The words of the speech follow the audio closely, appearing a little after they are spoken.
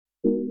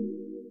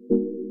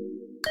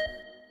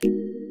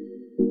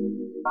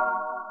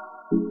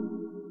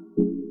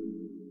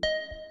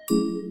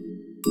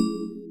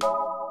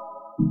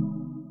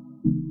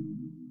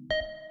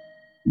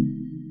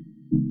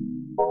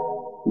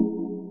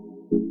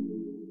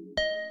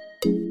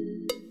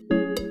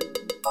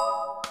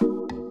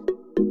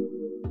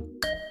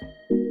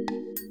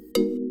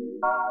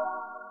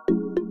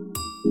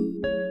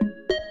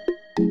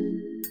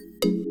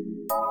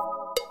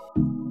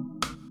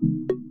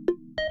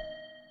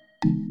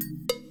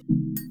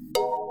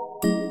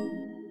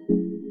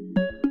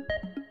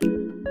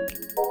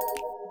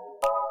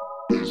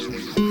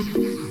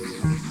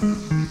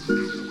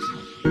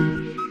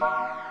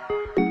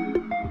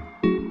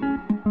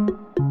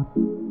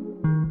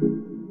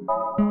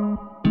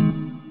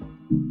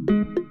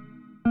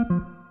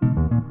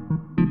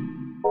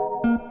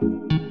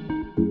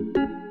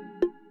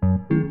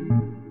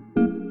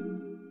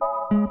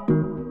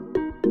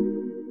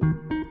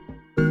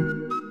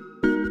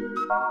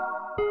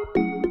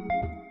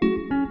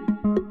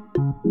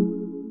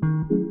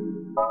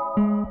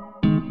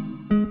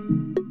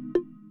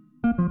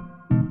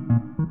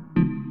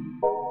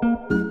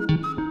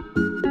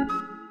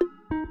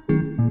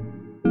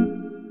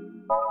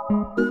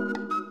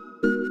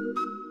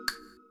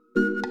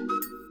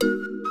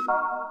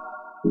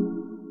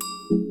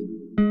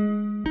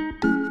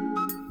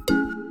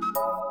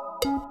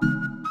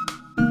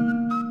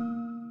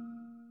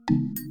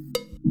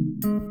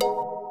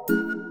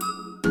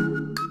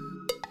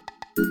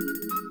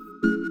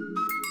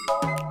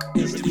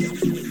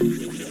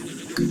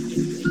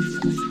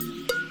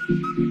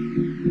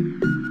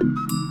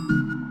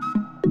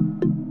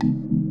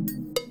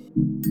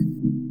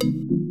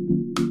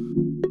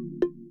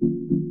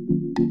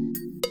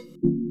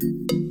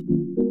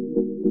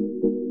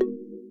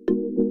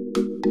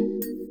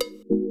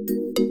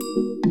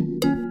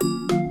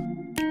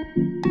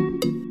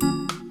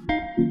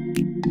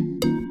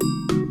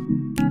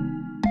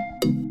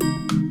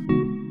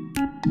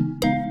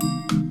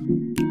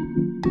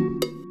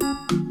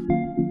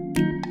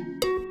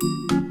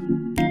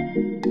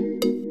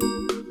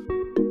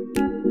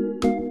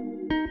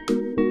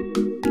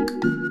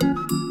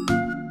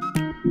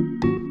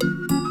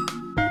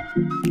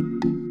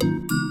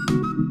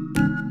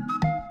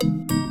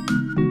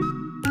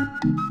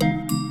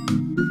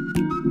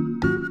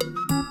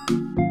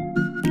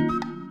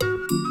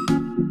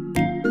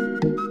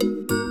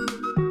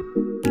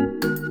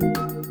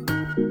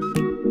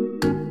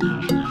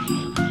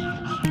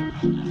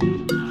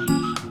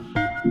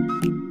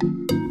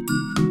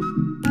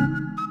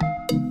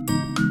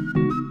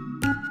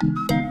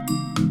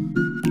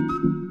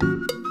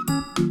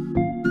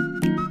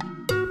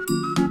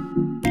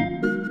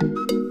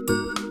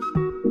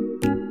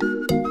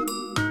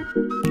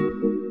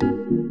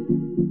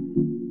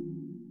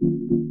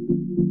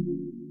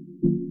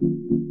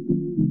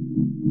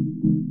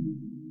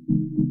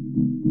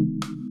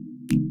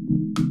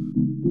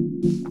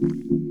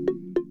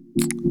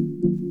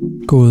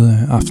God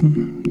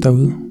aften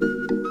derude.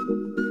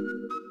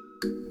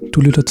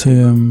 Du lytter til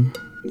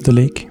The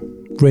Lake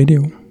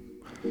Radio.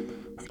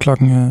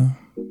 Klokken er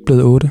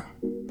blevet 8.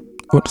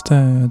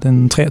 Onsdag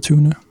den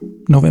 23.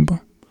 november.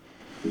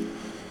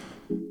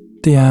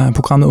 Det er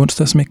programmet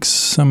Onsdagsmix,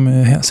 som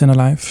her sender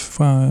live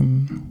fra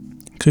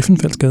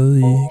Griffenfeldsgade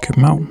i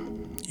København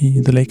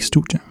i The Lake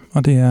studie.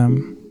 Og det er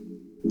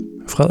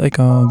Frederik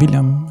og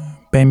William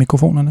bag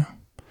mikrofonerne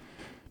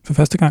for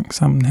første gang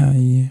sammen her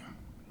i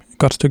et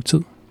godt stykke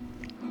tid.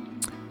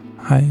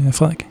 Hej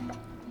Frederik.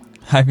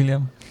 Hej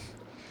William.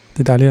 Det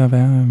er dejligt at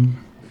være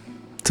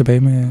tilbage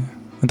med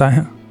dig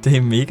her. Det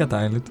er mega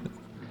dejligt.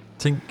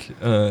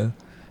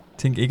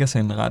 Tænk ikke at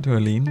sende radio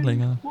alene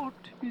længere.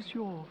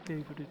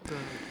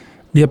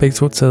 Vi har begge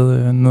to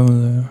taget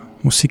noget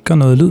musik og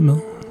noget lyd med,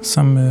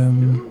 som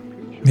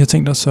vi har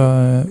tænkt os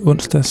at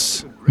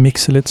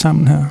onsdagsmixe lidt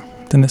sammen her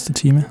den næste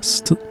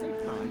times tid.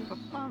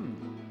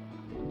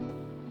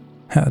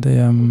 Her er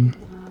det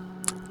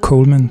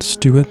Coleman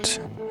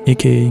Studiet,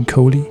 a.k.a.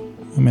 Coley,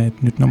 med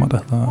et nyt nummer, der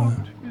hedder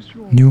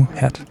New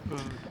Hat.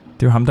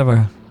 Det er jo ham, der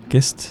var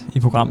gæst i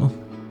programmet.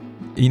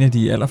 En af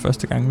de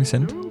allerførste gange, vi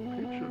sendte.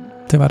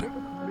 Det var det.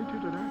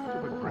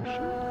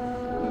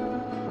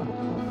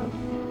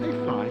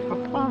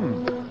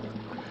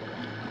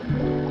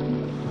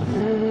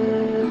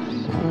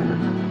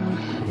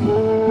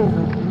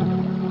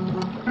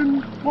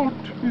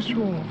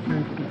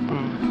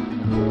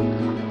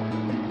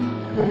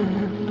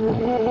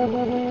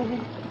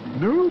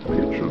 No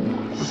pigeon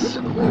has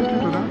ever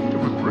committed an act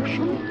of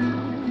aggression.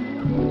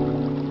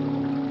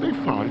 They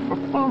fly for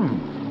fun.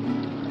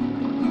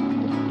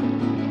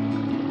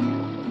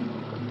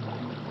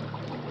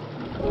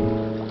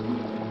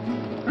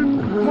 And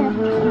what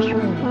is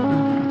your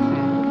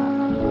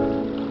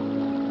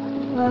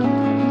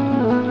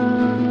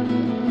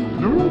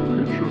No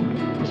pigeon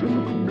has ever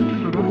committed an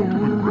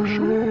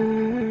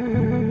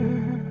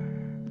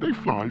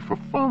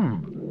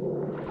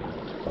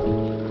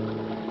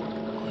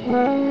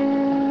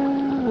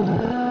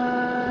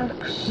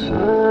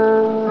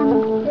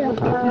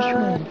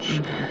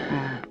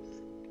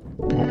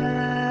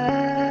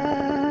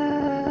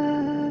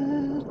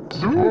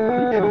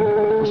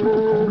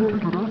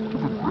act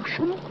of aggression.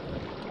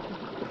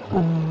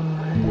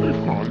 They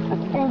fly for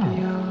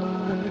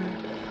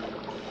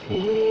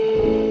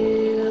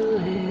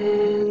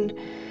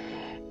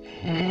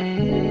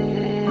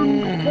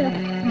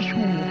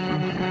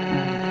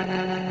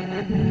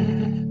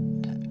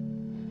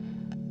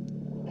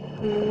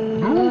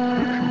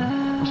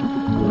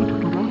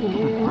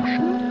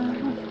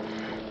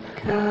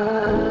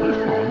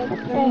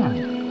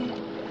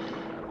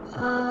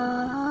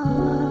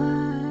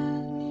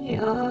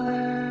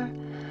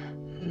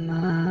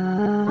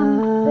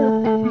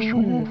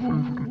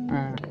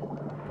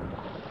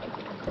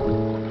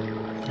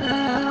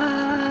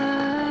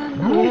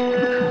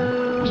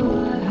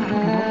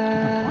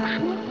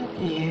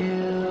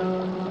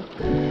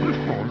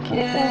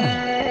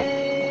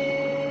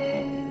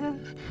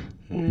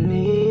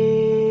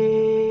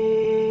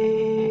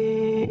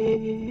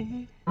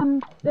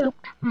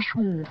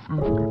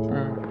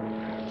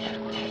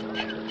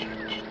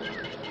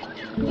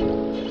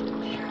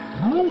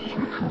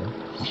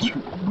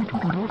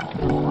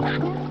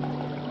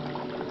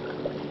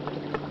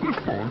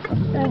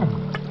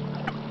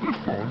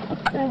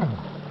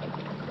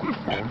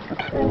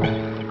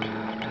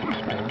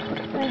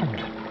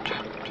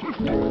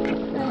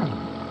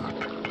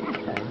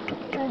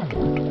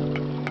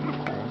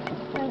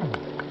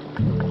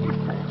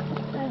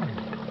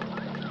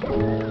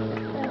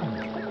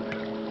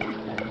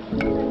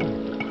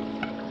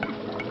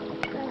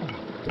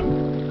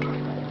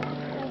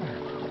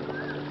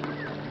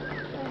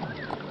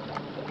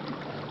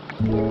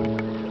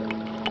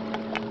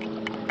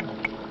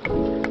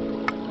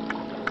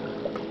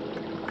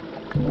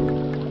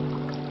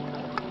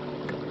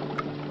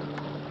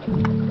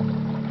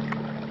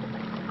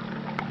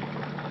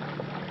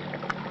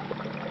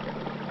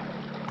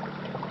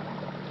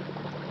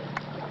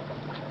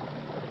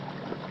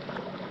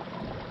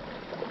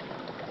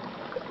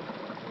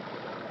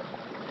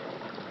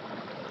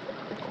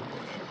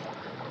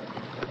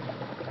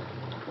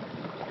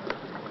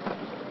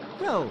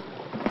Well,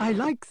 I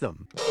like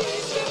them.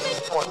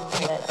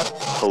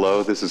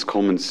 Hello, this is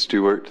Coleman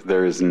Stewart.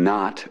 There is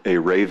not a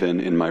raven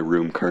in my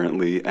room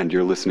currently, and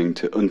you're listening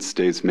to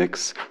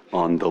Onsdagsmix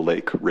on the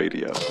Lake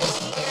Radio.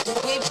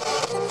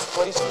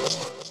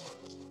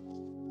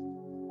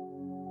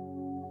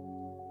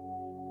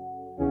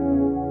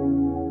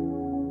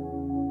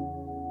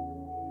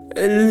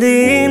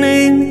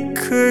 Alene inde i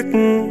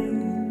køkken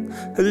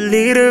og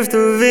lidt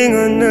efter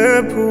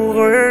vingerne på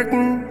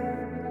ryggen.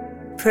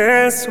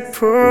 Passer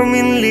på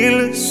min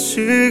lille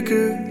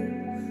psyke.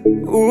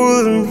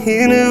 Uden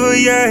hende var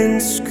jeg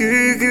en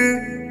skygge.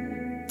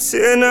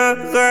 Tænder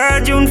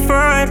radioen for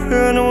at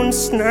høre nogen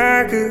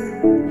snakke.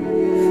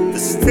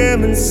 Hvis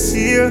stemmen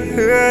siger,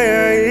 hører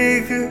jeg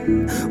ikke.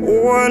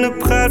 Ordene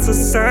presser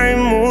sig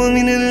mod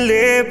mine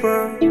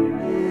læber.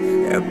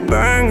 Jeg er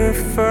bange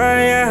for,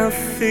 jeg har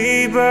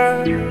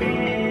feber.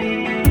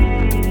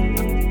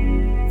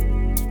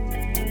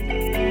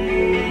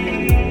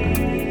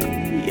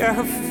 Jeg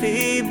har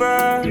feber.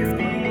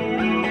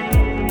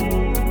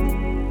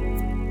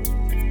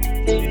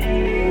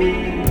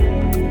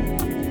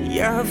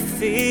 Jeg har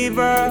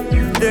feber.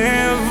 Da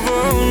jeg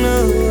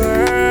vågnede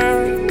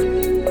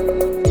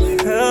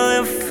havde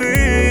jeg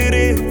født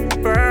et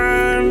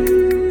barn.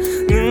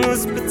 Men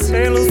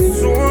hospitalets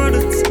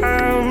sorte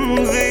tarm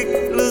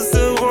viklede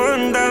sig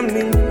rundt om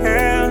min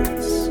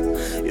hals.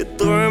 Jeg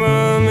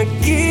drømmer om at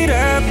give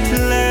dig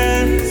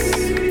plads.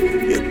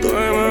 Jeg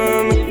drømmer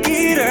om at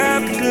give dig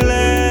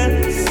plads.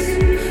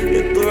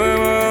 Jeg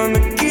drømmer om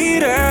at give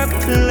dig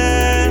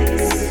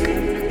plads.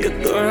 Jeg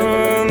drømmer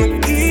om at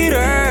give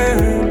dig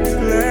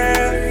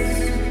plads.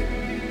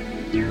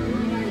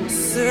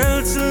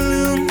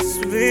 Selvtilliden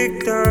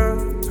svigter,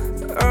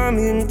 og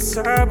min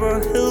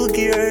tapperhed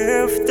giver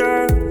efter.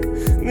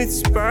 Mit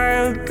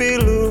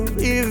spejlbillede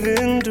i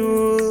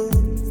vinduet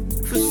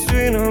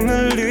forsvinder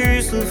med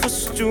lyset fra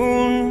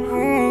stuen.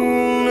 Og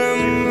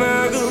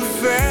mørket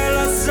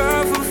falder så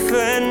for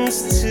fandens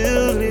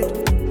tidligt.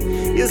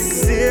 Jeg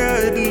ser,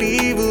 at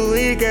livet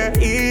ikke er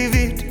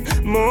evigt.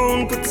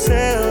 Morgen på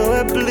taget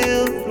er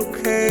blevet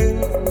lokal.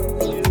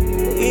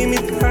 I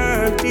mit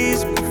paradis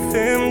på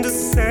 5.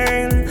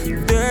 sal.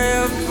 Da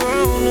jeg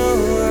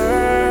vågnede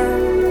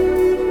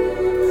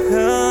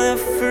havde jeg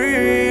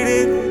født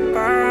et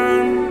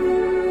barn.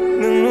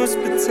 Men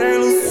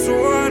hospitalets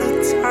sorte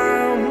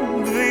tarm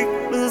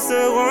viklede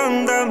sig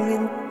rundt om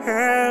min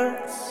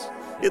hals.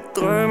 Jeg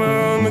drømmer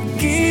om at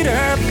give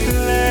dig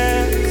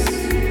plads.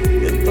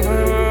 Jeg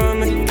drømmer om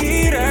at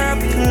give dig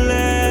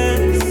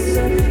plads.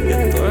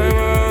 Jeg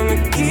drømmer om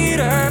at give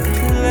dig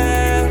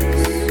plads.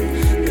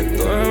 Jeg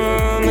drømmer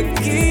om at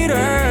give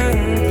dig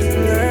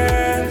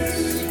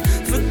plads.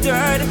 For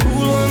dig det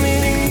buler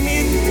min i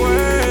mit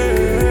bryst.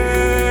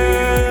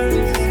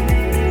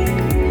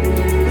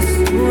 Hvis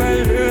du har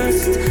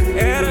lyst,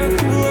 er der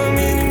buler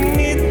min i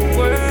mit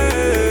bryst.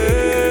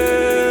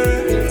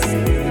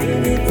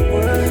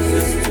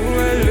 Hvis du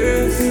har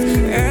lyst,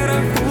 er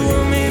der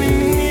buler min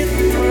i mit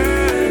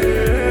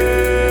bryst.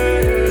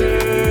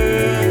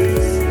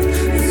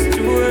 Hvis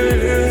du har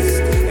lyst,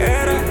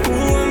 er der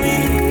buler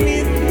min i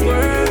mit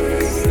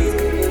bryst.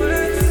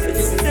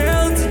 Et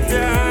sted til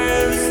dig,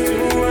 hvis du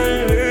har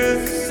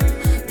lyst.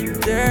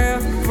 Da jeg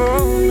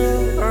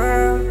vågnede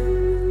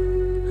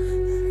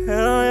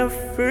havde jeg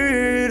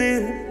født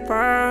et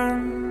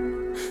barn.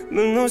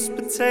 Men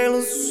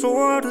hospitalets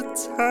sorte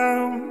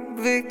tarm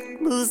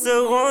viklede sig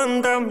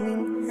rundt om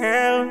min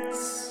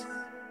hals.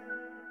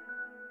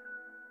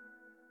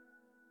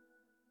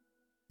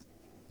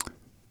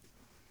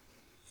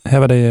 Her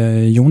var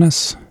det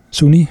Jonas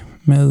Suni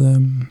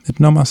med et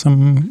nummer,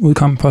 som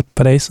udkom for et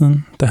par dage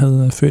siden, der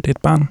hed Født et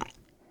barn.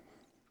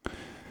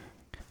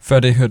 Før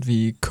det hørte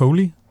vi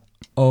Coley,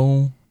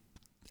 og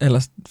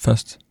ellers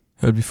først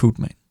hørte vi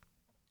Foodman.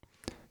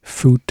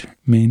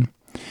 Foodman.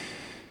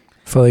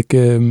 Frederik,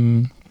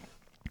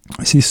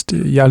 sidst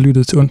jeg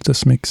lyttede til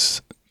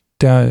Onsdagsmix,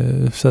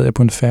 der sad jeg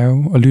på en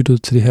færge og lyttede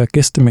til det her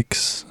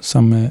gæstemix,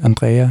 som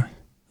Andrea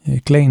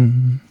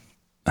Glan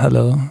havde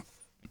lavet.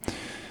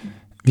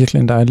 Virkelig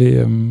en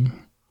dejlig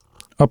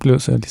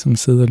oplevelse at ligesom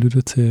sidde og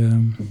lytte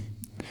til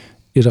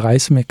et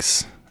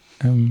rejsemix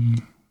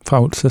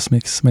fra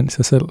Onsdagsmix, mens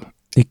jeg selv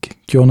ikke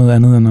gjorde noget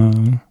andet end at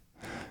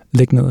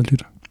lægge ned og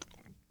lytte.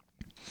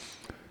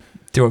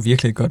 Det var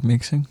virkelig et godt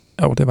mix, ikke?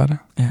 Jo, det var det.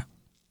 Ja.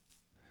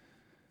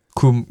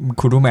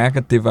 Kunne du mærke,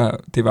 at det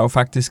var jo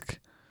faktisk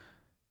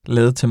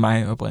lavet til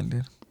mig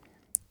oprindeligt?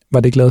 Var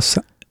det ikke lavet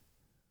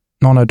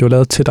når det var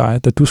lavet til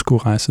dig, da du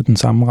skulle rejse den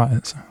samme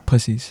rejse?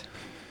 Præcis.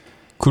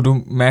 Kunne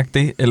du mærke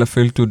det, eller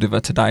følte du, det var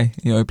til dig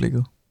i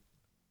øjeblikket?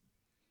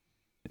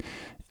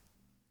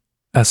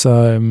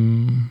 Altså,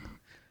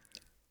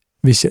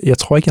 hvis jeg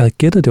tror ikke, jeg havde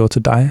gættet, det var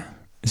til dig,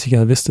 hvis ikke jeg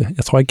havde vidst det.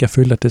 Jeg tror ikke, jeg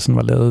følte, at det sådan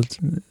var lavet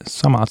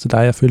så meget til dig.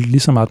 Jeg følte lige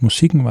så meget, at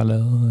musikken var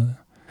lavet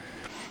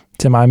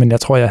til mig, men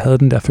jeg tror, jeg havde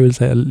den der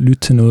følelse af at lytte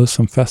til noget,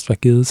 som først var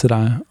givet til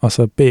dig, og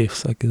så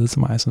bagefter givet til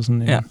mig, så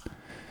sådan en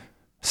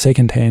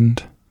second-hand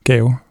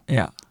gave.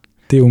 Ja.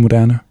 Det er jo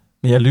moderne.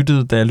 Men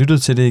da jeg lyttede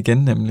til det igen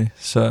nemlig,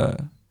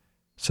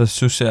 så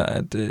synes jeg,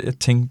 at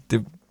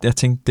jeg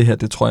tænkte, det her,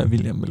 det tror jeg,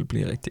 William ville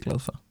blive rigtig glad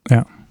for.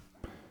 Ja.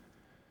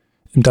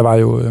 Jamen, der var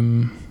jo,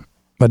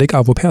 var det ikke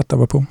Avopert, der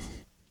var på?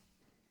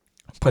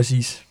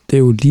 Præcis. Det er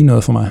jo lige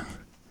noget for mig.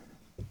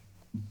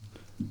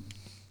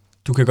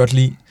 Du kan godt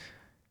lide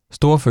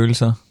store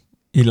følelser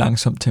i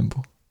langsomt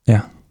tempo.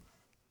 Ja,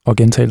 og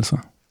gentagelser.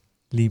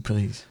 Lige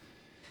præcis.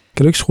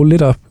 Kan du ikke skrue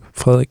lidt op,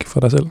 Frederik, for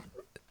dig selv?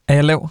 Er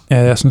jeg lav? Ja,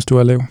 jeg synes, du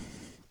er lav.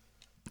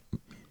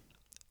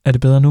 Er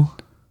det bedre nu?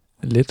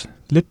 Lidt.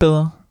 Lidt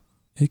bedre?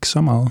 Ikke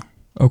så meget.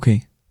 Okay.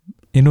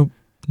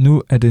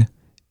 Nu er det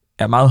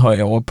meget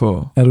høj over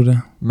på er du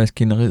det?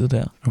 Maskineriet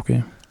der.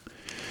 Okay.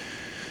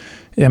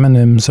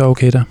 Jamen, så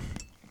okay der.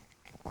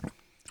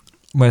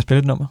 Må jeg spille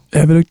et nummer?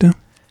 Ja, vil du ikke det?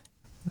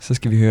 Så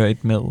skal vi høre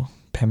et med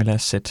Pamela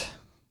Set.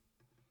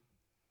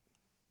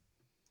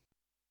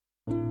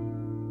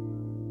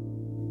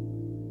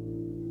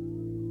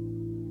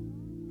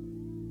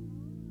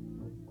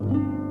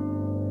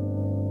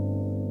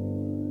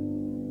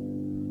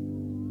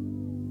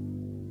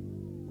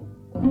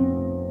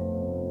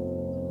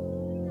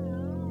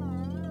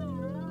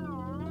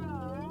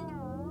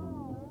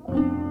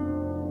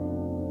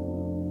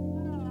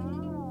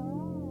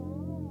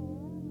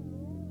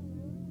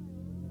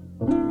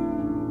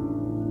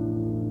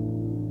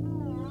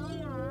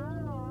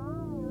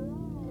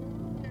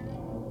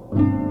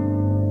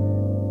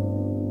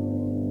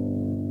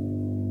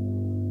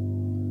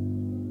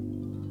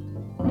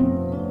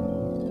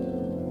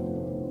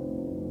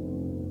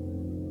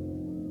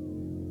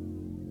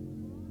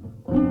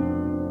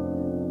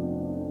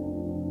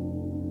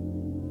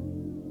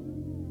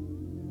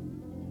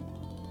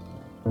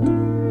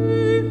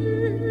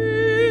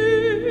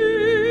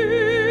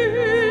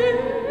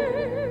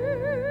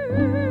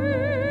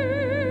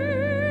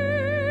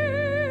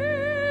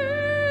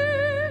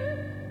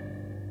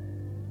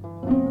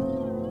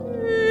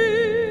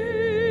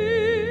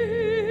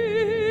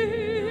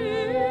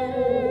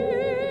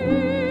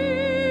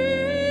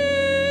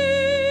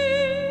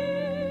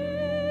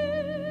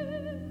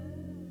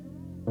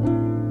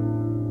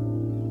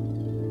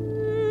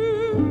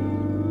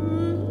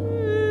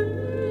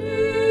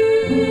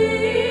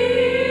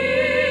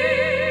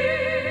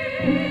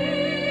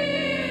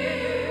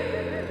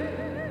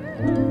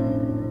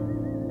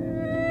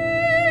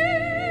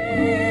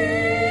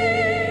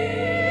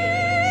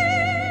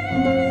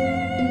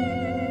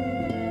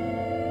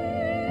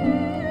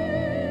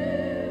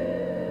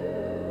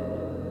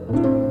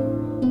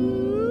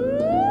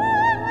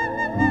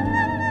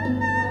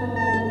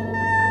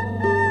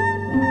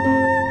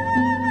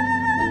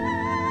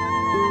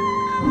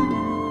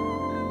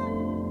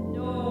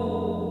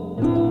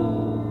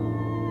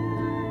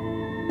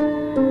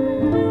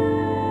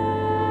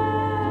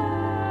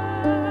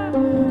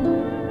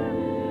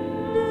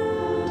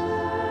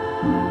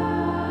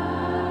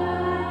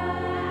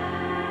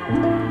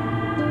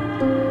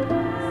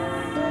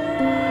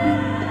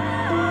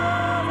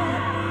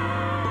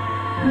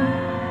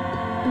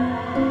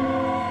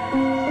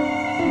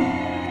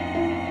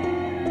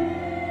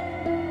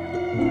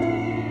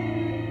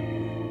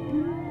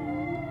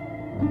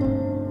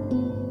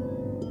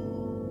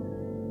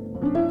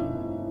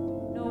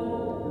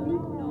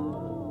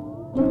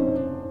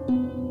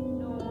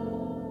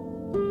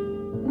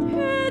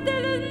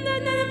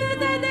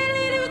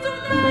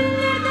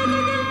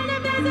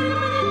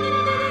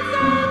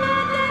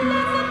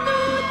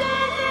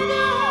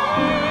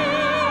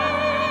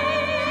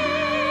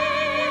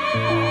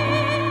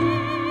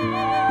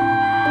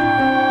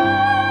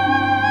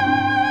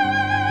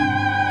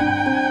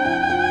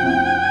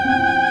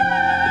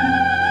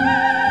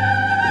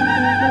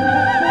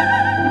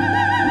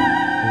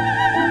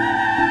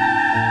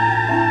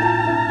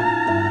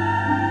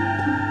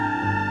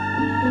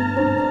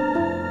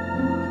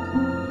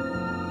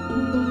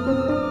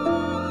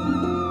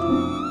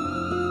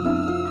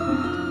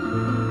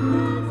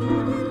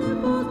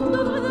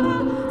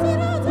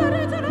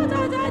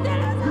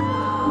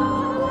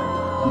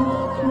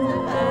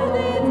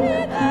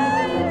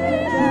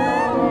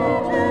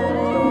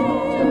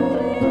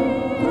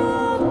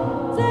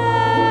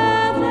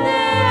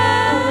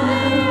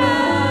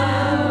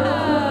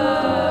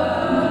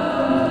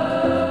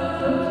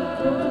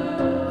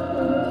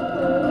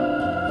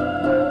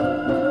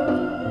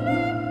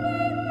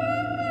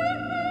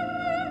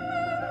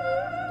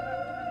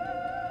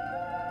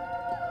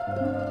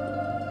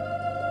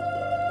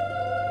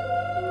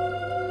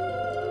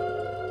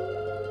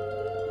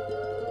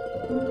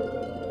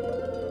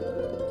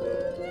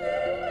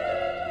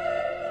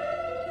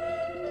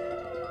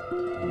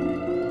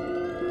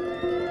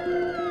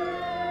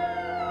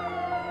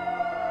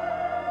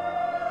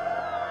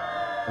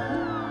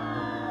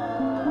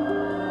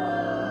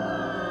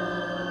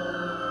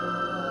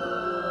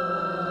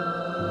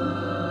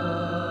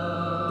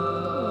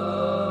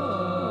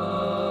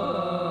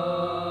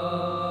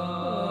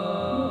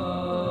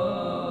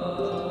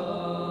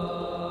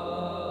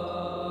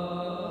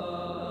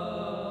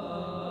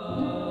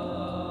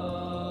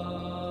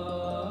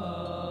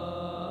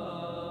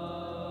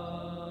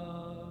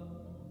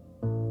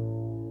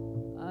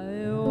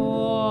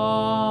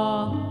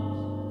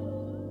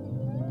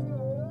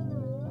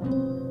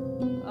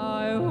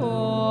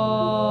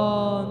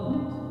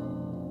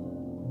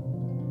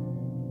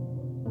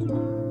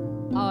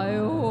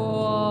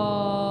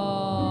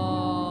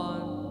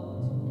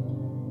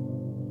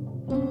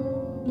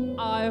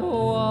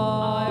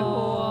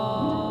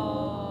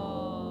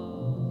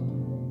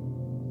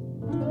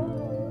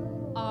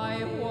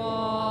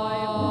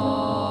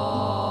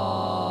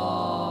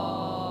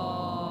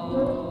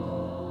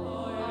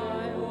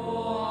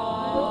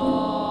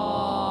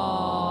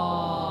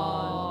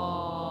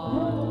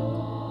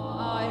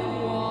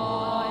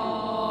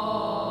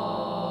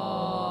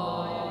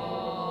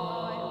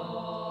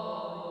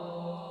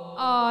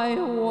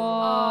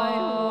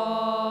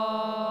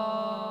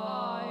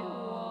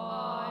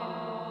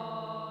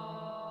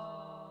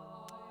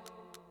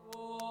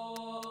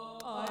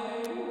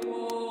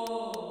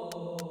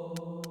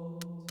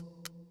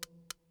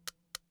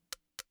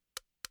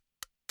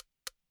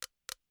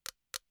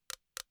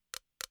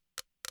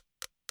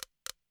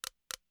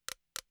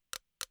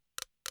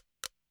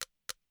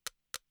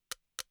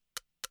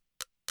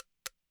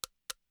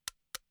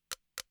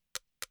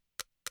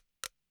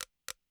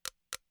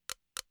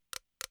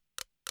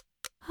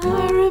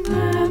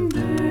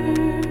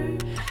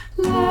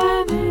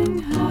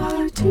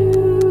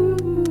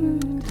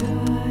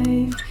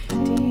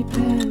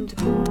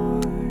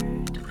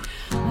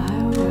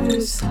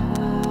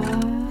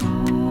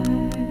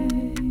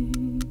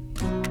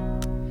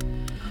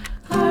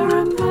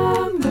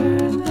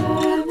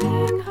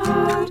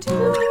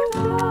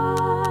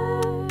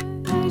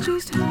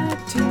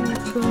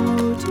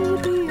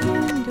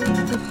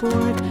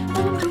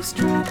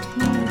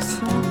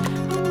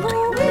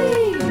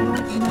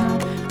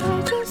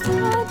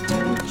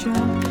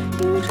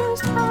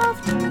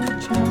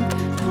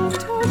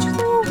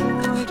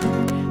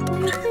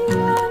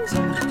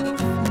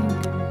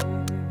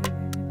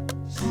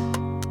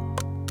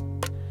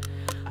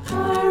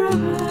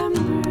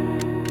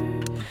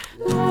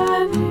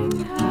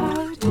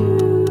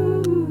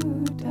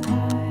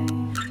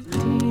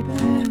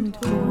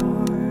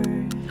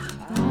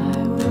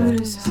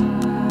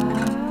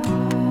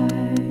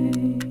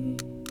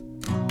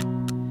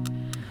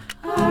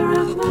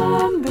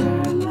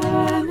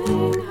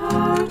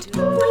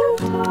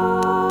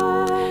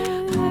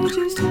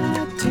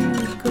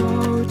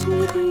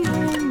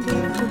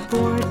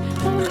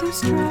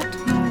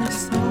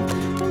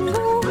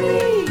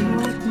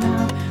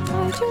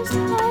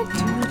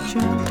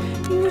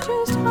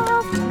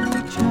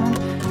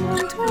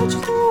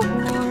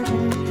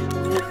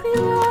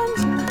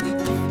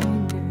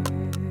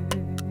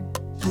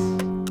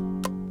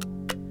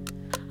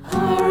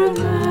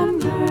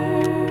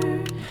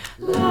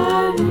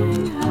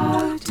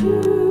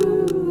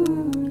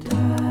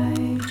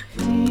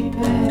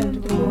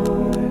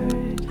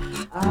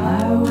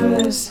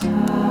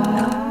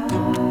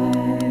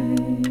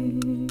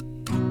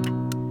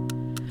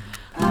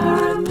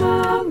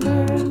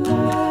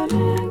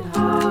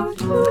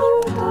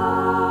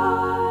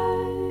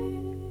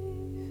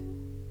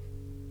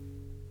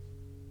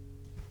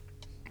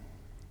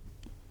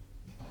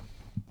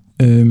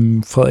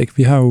 Frederik,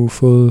 vi har jo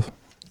fået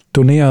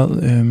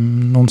doneret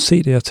nogle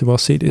CD'er til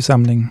vores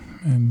CD-samling,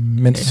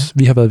 mens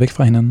vi har været væk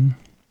fra hinanden.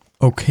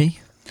 Okay.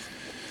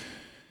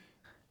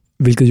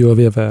 Hvilket jo er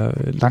ved at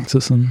være lang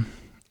tid siden,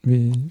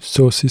 vi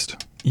så sidst.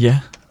 Ja.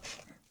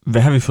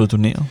 Hvad har vi fået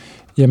doneret?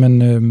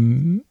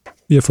 Jamen,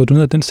 vi har fået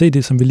doneret den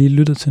CD, som vi lige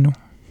lyttede til nu,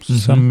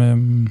 som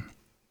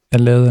er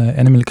lavet af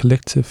Animal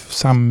Collective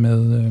sammen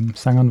med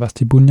sangeren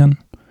Vashti bunyan.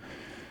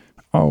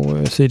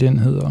 Og CD'en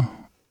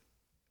hedder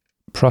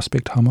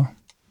Prospect Hummer.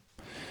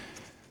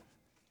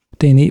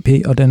 Det er en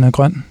EP, og den er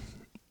grøn.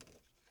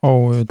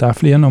 Og der er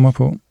flere numre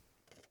på,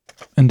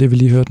 end det vi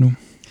lige hørte nu.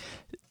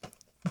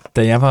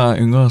 Da jeg var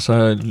yngre,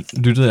 så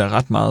lyttede jeg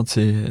ret meget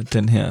til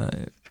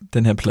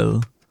den her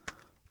plade.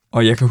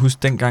 Og jeg kan huske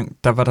dengang,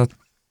 der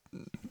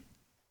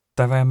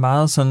var jeg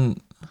meget sådan...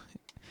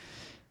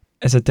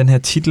 Altså den her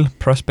titel,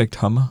 Prospect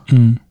Hummer,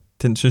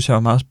 den synes jeg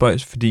var meget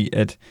spøjs, fordi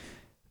at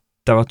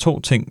der var 2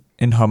 ting,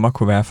 en Hummer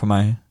kunne være for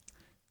mig.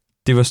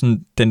 Det var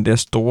sådan den der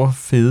store,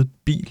 fede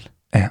bil.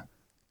 Ja.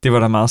 Det var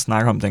der meget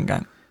snak om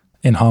dengang.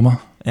 En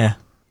Hummer. Ja.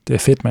 Det er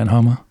fedt med en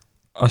Hummer.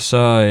 Og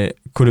så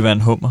kunne det være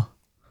en Hummer.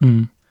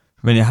 Mm.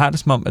 Men jeg har det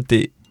som om, at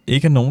det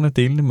ikke er nogen af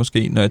delene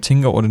måske, når jeg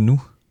tænker over det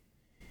nu.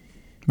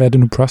 Hvad er det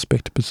nu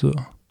prospect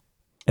betyder?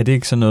 Er det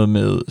ikke sådan noget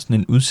med sådan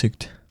en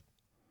udsigt?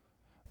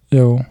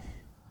 Jo.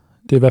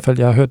 Det er i hvert fald,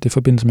 jeg har hørt det i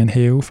forbindelse med en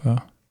have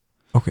før.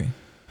 Okay.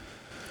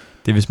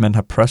 Det er, hvis man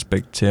har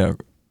prospect til et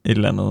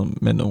eller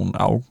andet med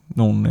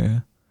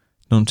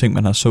nogle ting,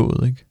 man har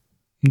sået, ikke?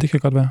 Det kan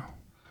godt være.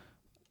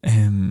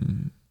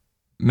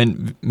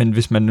 Men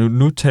hvis man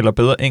nu taler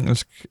bedre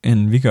engelsk,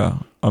 end vi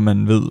gør, og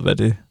man ved,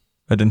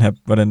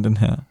 hvordan den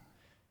her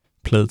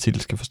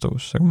pladetitel skal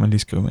forstås, så kan man lige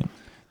skrive ind.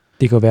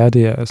 Det kan være,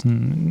 det er sådan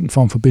en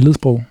form for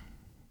billedsprog.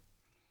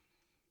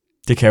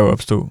 Det kan jo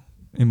opstå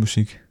i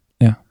musik.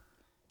 Ja.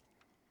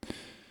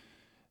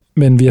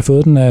 Men vi har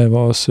fået den af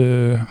vores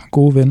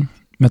gode ven,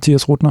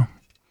 Mathias Rutner,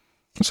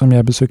 som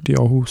jeg besøgte i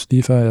Aarhus,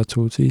 lige før jeg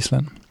tog til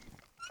Island.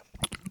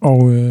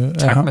 Og,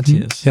 tak,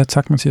 Mathias. Ja,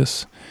 tak,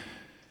 Mathias.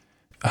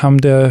 Ham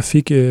der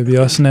fik vi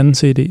også en anden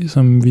CD,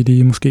 som vi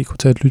lige måske kunne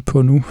tage et lyt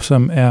på nu,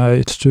 som er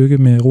et stykke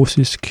med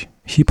russisk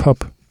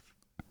hip-hop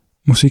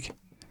musik.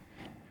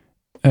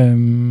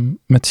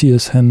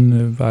 Mathias,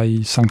 han var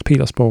i Sankt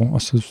Petersborg,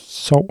 og så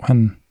sov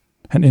han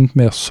endte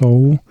med at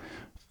sove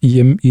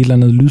hjemme i et eller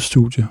andet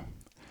lydstudie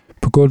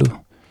på gulvet,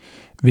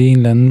 ved en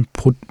eller anden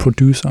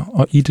producer,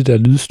 og i det der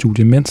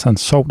lydstudie, mens han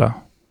sov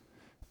der,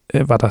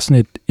 var der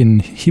sådan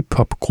en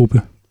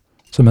hip-hop-gruppe,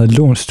 som havde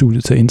lånt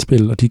studiet til at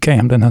indspille, og de gav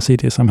ham den her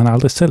CD, som han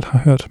aldrig selv har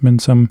hørt, men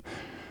som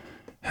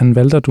han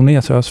valgte at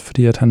donere til os,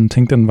 fordi at han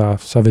tænkte, den var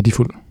så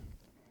værdifuld.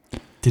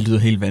 Det lyder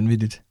helt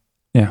vanvittigt.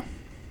 Ja,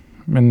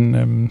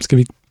 men skal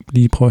vi ikke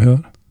lige prøve at høre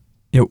det?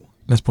 Jo,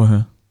 lad os prøve at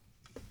høre.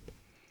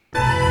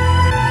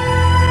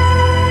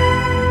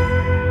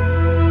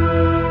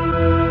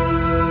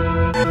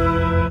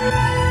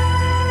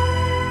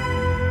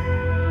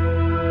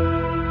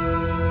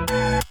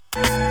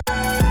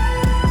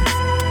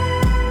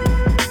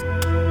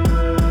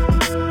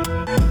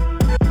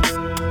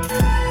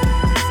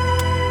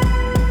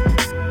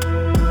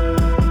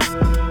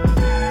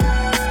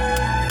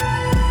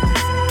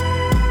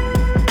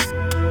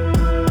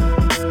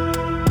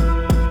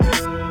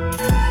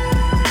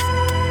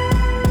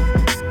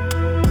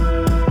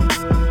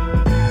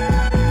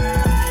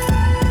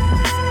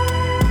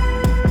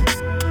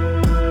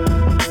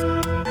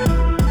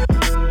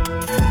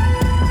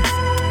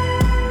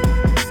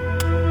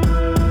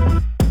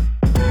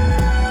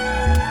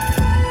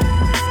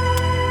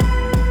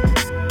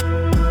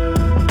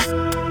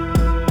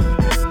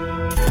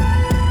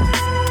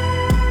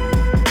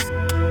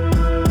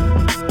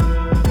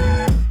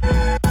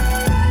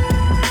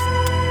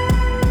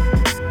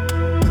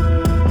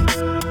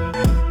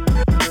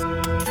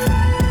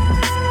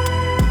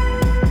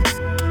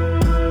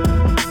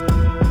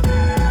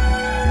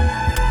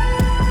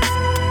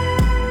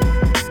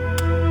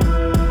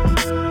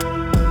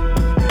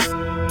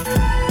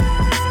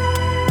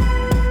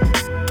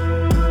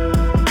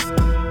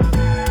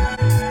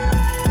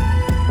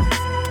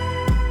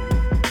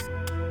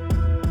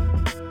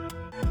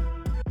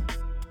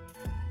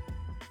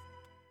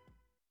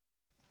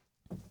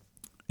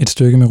 Et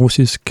stykke med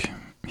russisk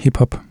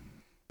hiphop,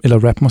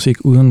 eller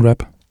rapmusik uden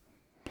rap.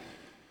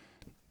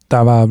 Der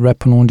var rap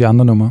på nogle af de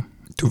andre numre.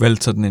 Du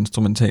valgte så den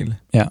instrumentale?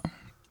 Ja,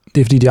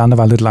 det er fordi de andre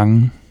var lidt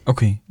lange.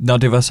 Okay, når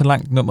det var så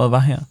langt nummeret var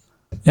her?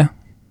 Ja.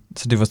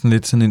 Så det var sådan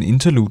lidt sådan en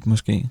interlude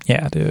måske?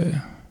 Ja, det er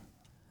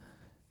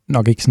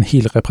nok ikke sådan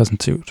helt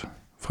repræsentativt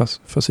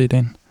for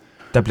CD'en.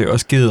 Der blev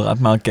også givet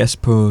ret meget gas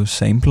på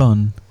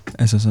sampleren.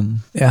 Altså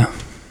sådan... Ja.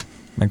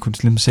 Man kunne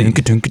slim se... Man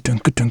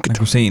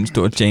kunne se en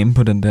stor jam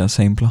på den der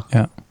sampler.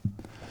 Ja.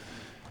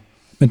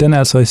 Men den er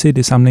altså i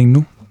CD-samlingen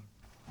nu.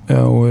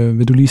 Og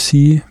vil du lige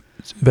sige,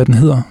 hvad den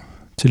hedder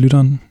til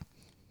lytteren?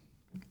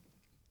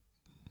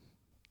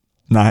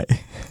 Nej.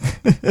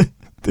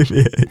 Det vil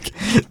jeg ikke.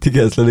 Det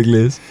kan jeg slet ikke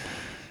læse.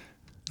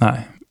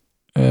 Nej.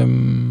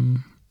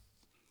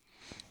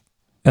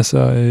 Altså,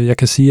 jeg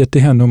kan sige, at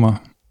det her nummer,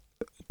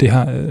 det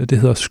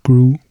hedder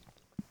Screw.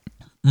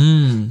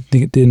 Mm.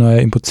 Det er, når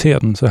jeg importerer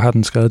den, så har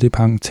den skrevet det i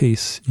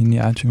parentes inde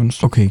i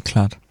iTunes. Okay,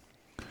 klart.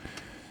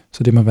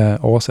 Så det må være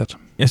oversat.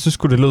 Jeg synes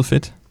sgu, det lød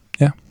fedt.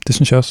 Ja, det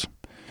synes jeg også.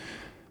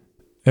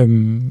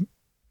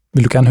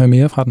 Vil du gerne høre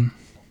mere fra den?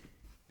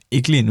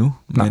 Ikke lige nu,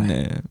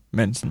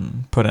 men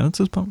sådan på et andet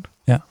tidspunkt.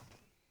 Ja,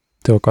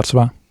 det var et godt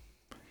svar.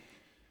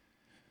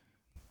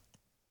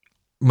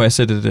 Må jeg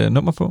sætte et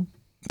nummer på?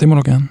 Det må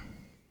du gerne.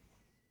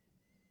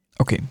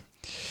 Okay.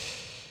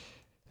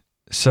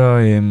 Så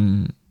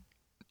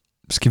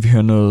skal vi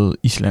høre noget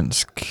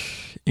islandsk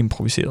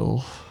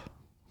improviseret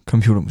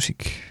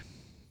computermusik.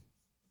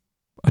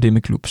 Og det er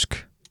med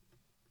Glupsk.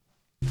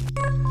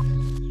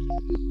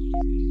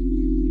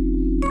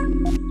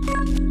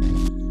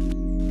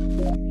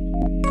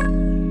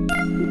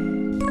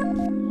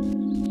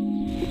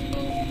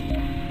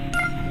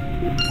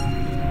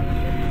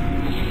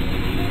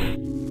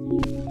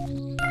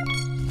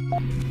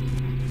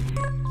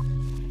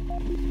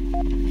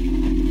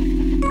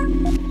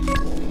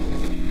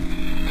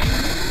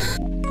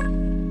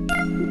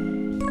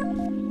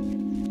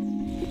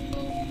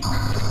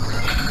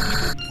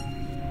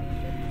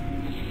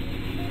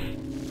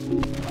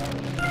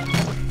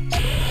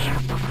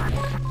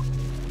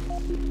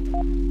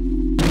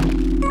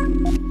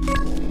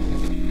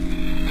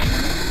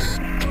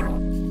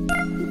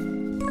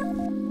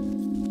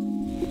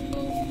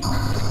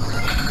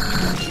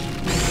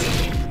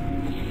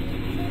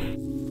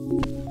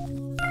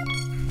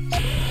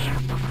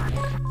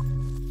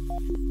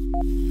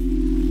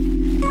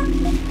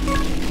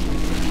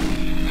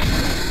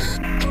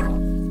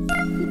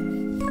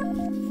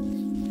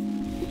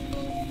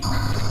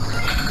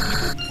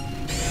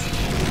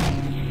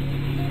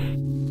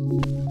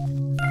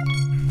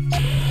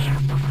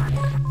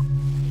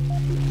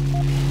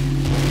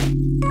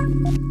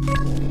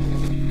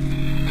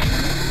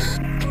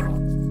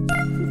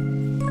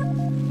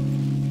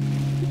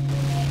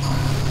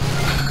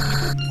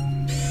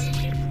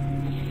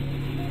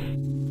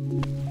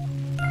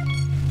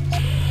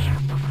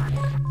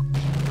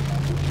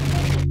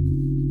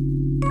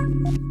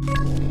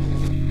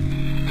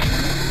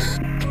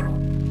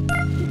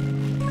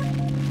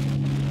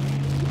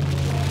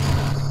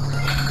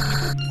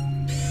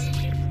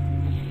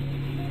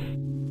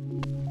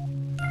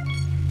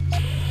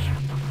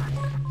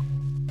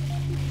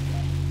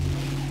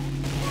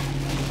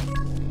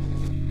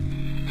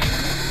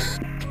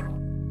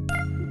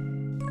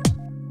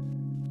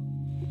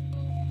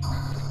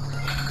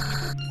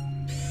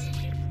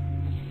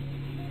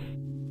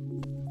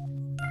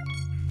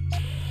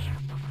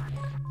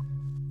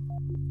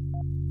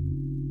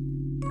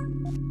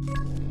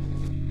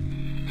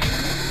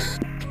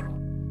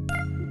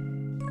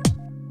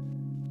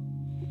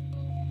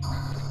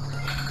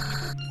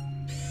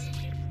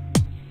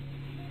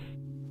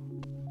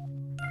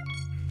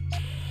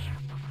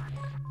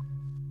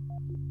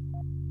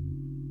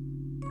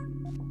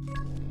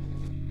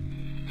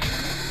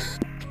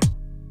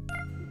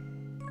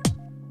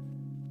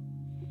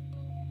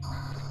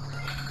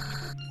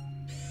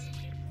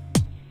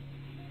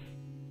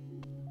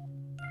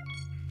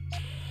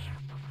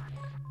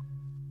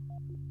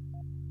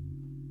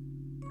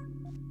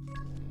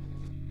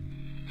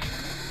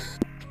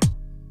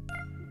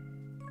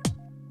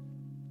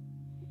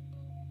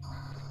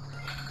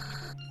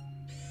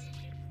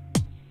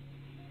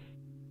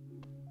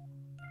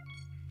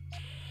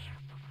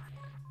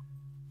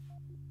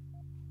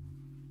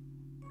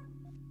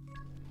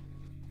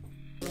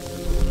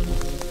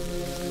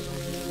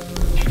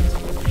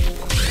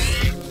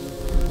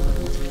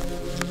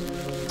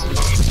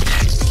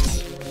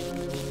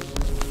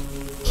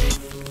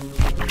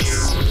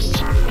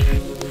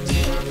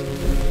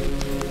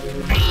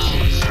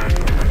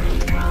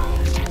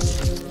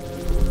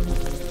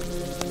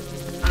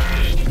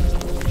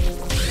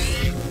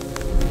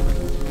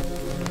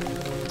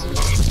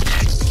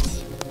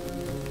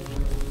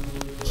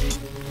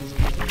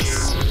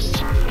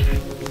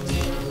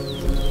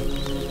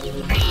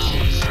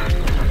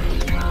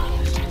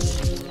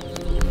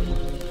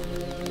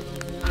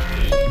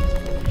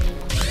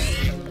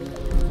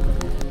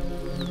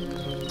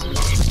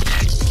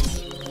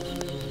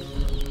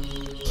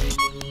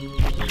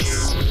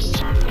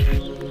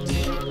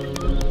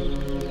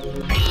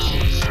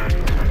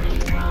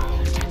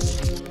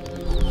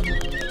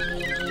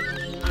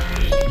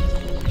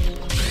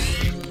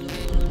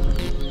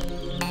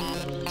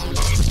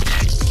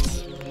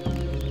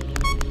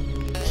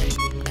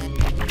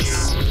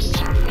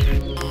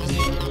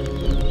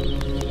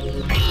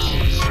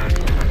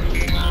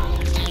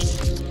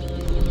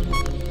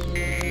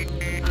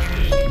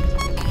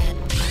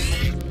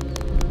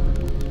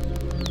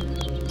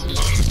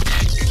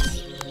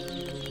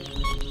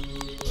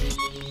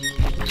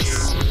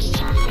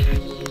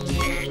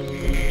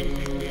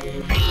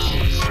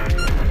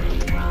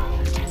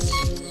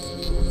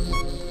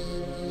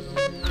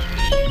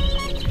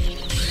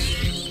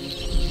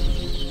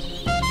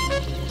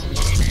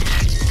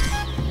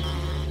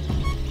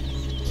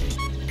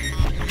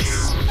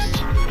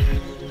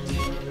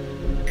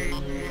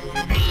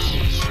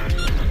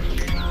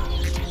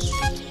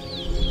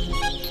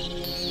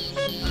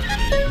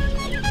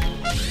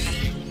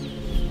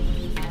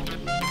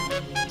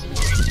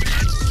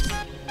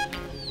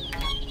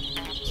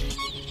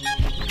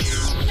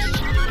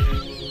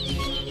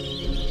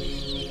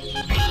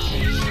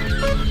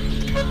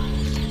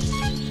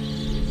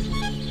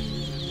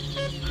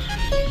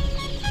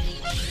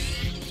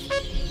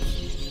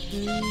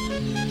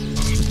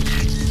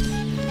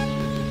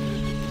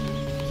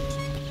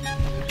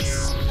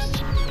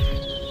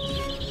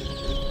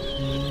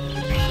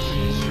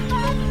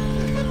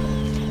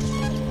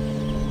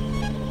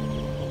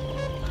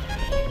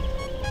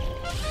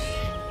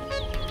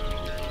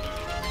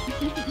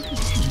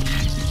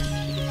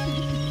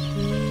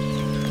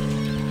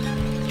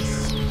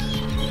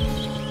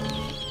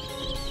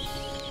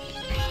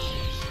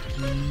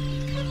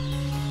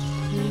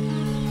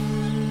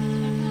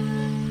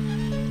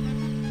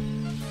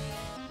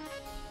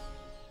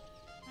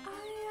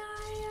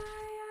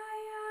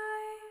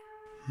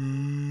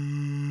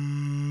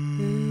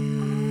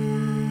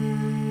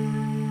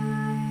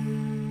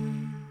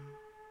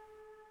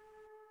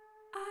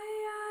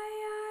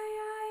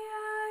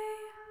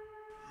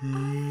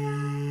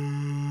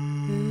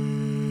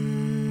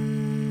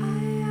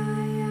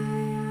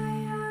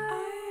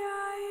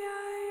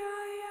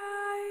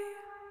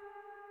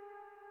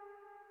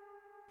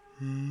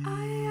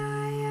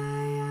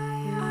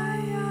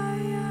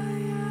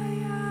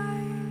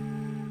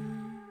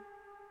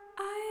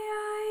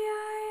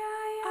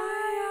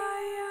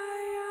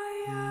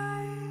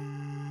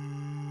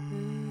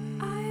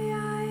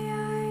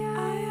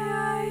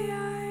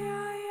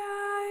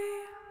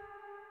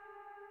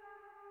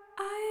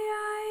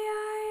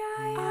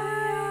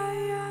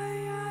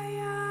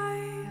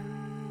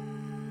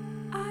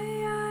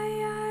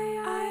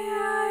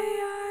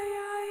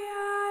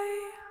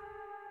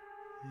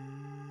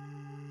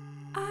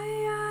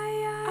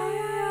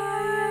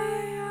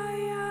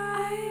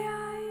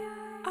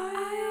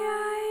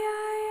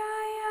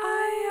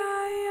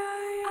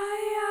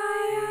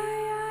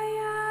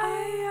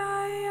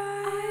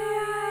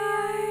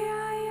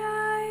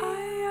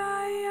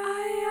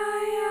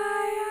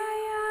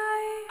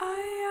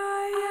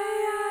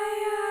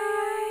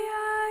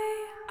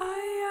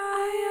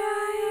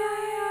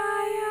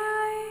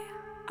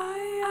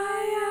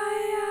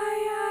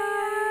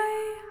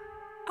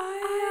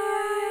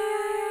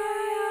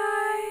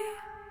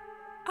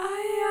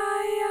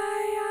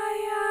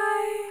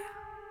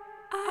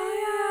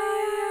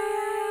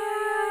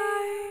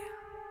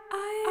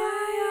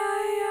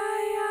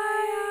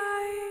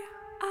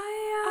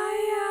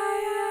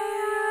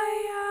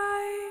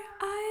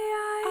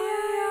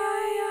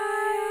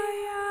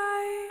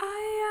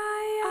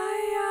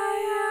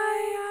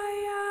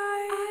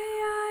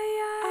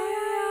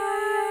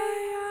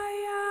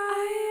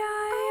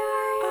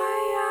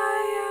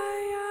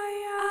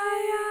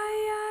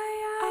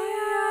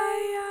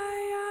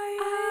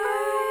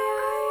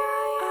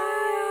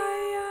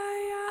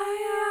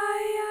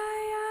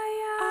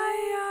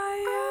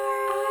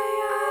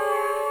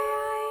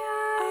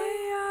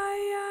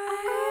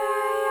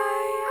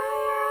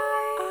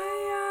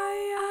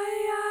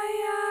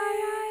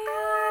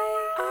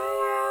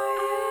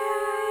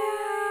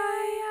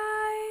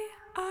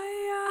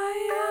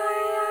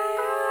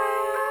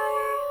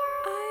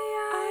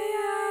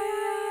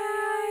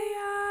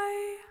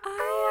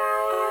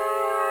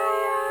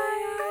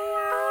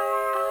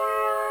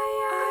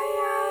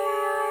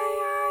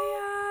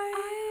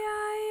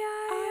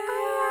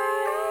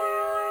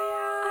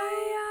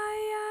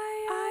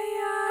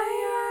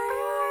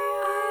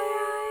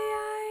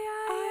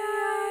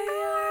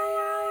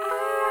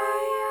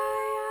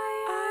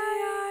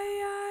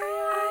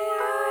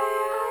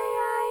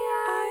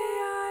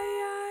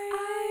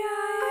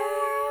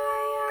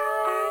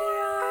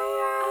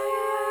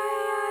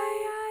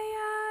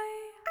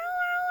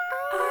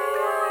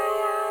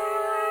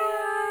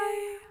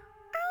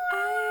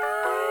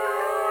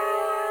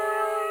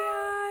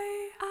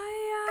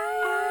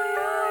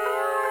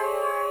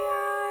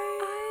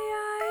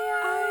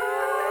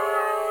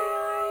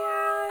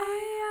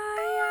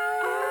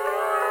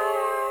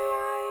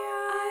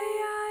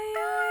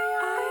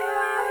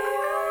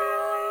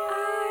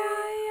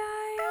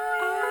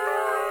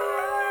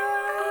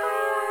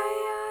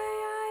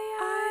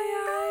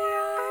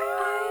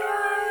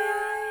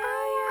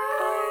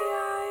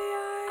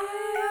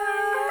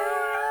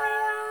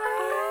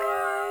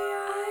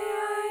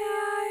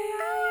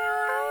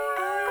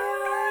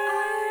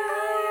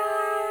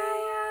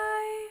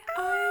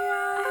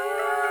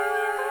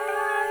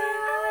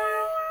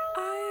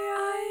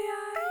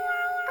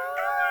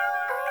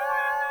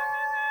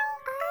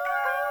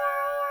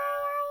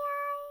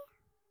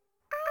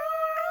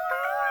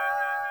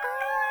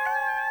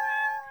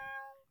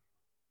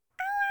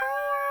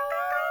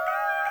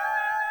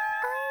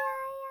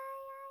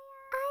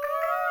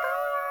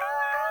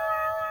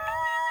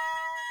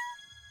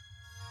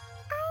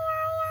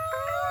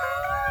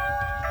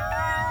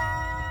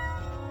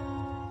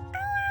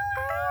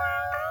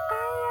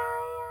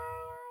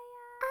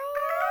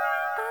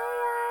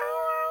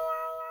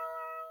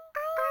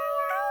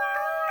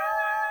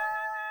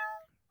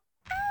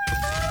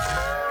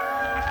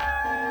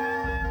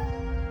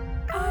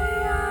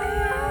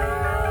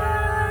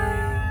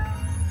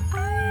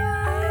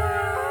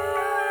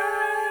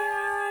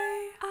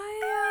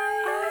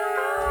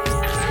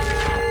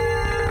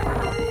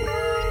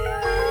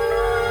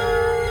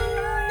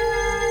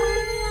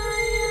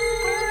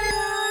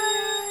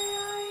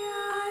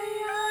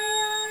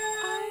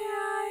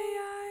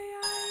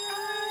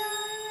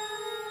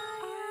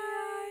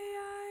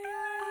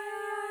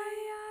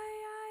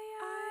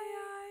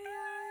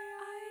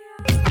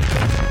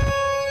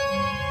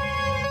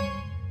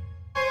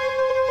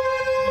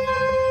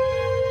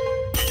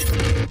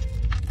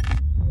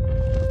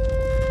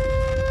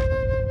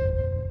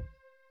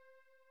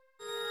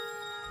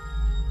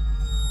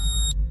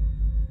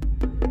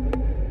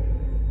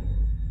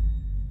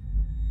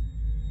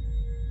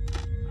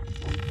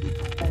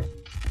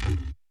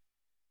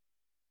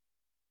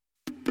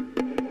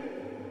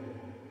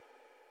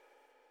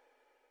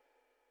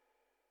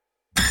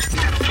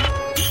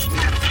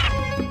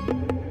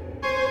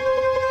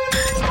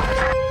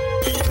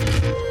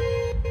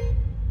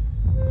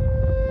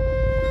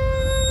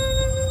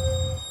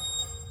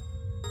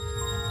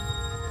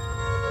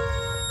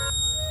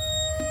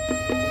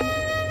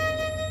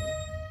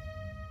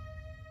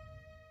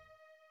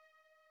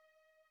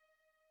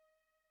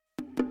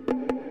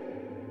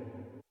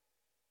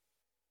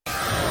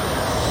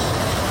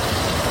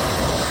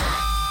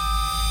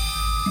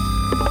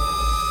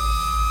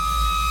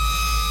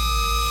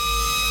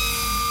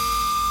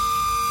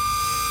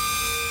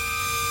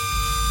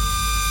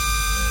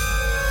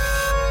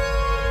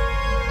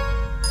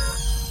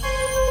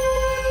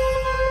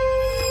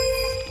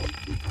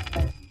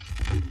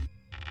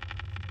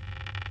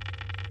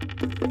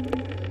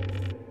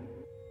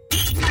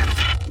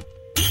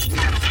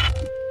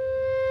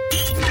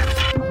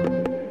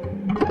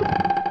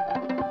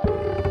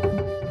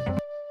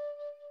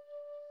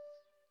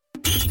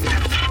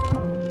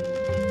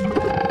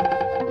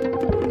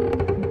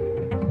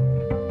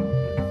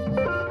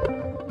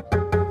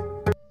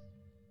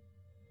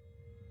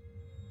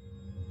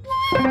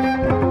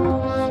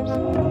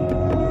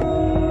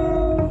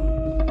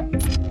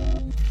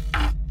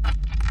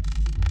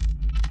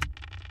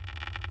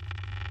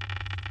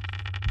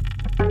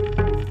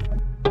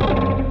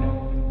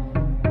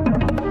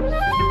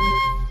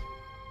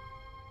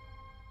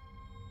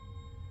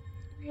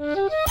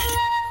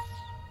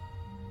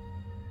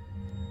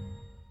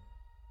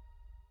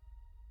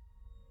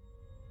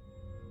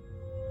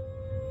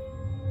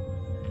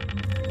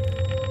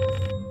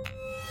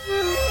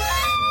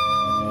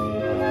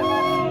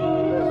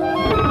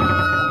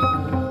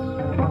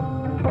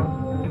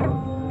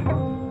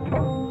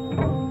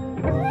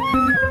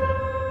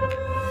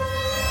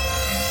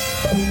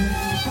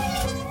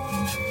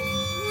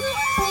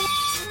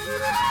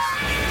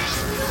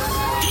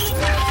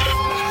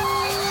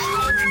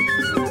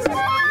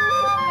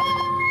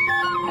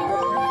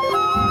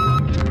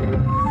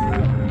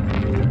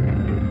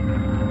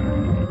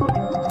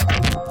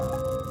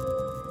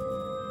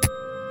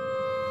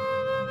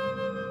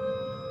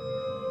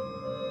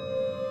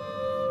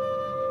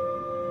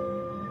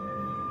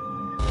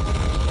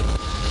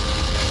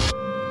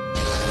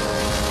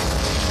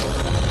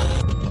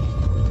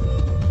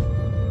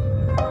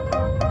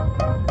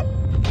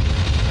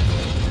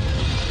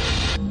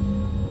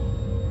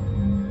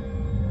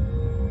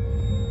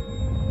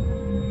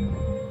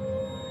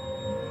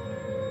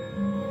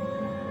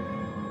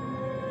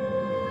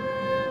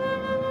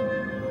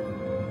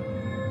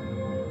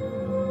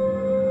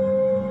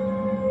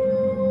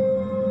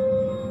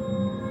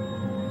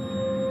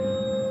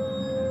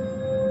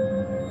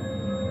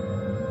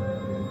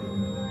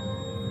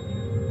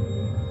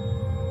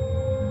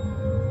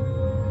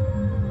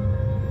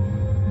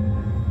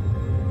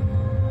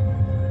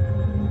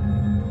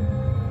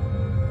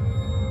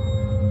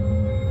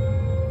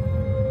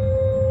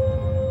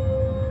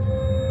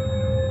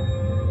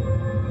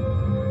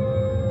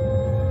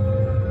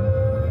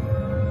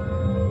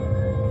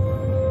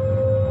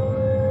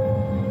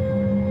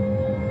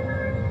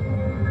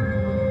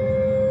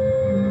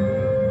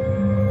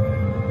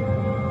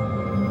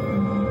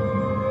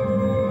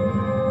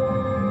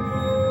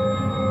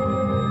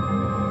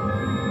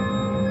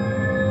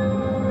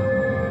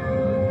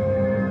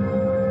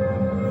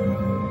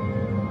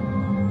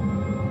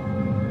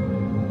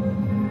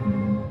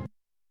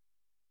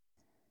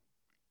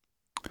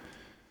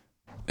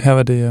 Her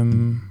var det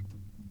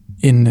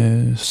en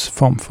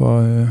form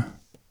for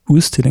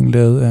udstilling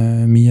lavet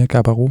af Mia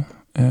Ghabarou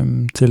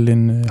til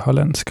en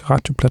hollandsk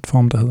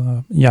radioplatform, der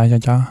hedder Ja,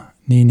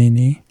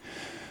 ne.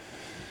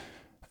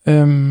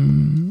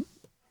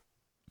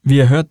 Vi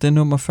har hørt det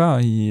nummer før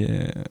i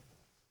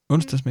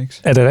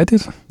Onsdagsmix. Er det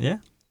rigtigt? Ja.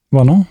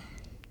 Hvornår?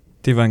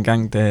 Det var en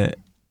gang, da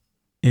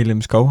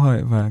L.M.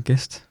 Skovhøj var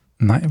gæst.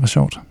 Nej, hvor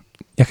sjovt.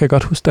 Jeg kan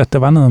godt huske, at der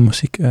var noget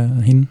musik af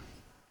hende.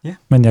 Ja.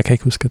 Men jeg kan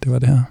ikke huske, at det var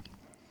det her.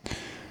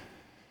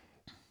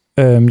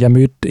 Jeg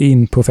mødte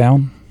en på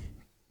færgen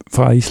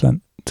fra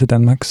Island til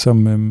Danmark,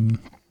 som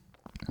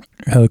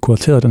havde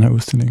kurateret den her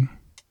udstilling.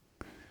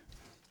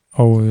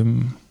 Og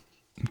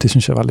det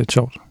synes jeg var lidt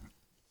sjovt.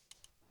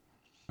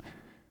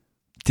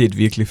 Det er et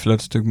virkelig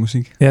flot stykke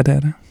musik. Ja, det er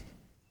det.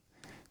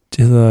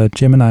 Det hedder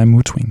Gemini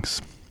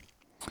Moodwings.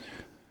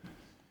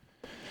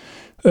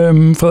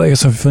 Frederik har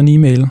så fået en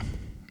e-mail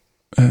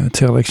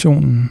til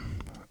redaktionen,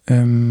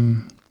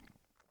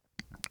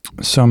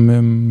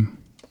 som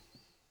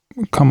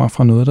kommer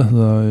fra noget, der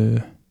hedder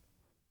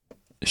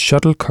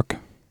Shuttlecock.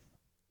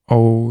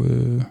 Og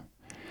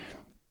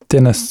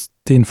det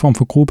er en form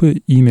for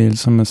gruppe-e-mail,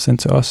 som er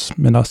sendt til os,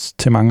 men også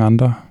til mange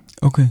andre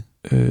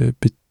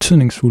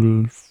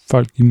betydningsfulde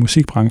folk i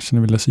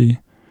musikbranchen, vil jeg sige.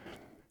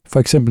 For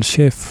eksempel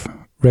Chef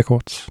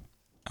Records.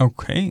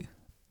 Okay.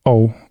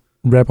 Og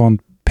rapperen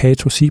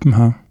Pato Sieben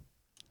her.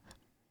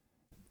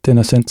 Den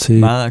er sendt til...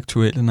 Meget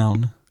aktuelle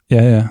navne.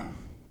 Ja.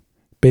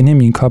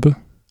 Benjamin Koppel.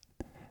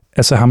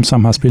 Altså ham,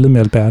 som har spillet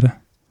med Alberte.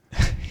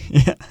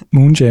 Ja.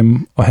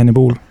 Moonjam og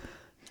Hannibal.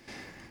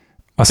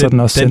 Og så er den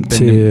også sendt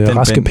til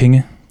Raske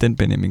Penge. Den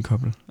Benjamin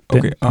Koppel.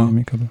 Okay.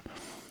 Benjamin Koppel.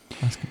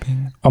 Raske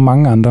Penge. Og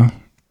mange andre.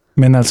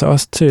 Men altså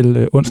også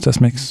til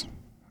Onsdagsmix.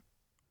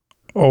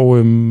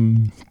 Og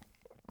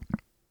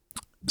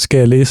skal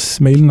jeg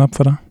læse mailen op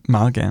for dig?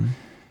 Meget gerne.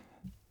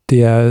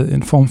 Det er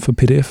en form for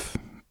pdf,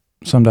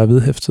 som der er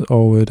vedhæftet,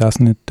 og der er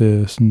sådan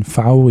et sådan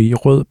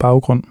farverig rød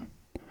baggrund.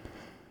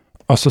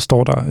 Og så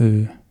står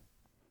der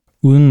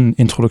uden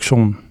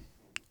introduktion,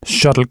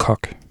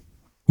 Shuttlecock,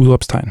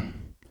 udråbstegn.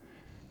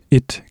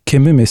 Et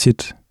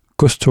kæmpemæssigt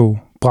godstog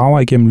brager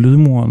igennem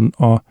lydmuren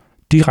og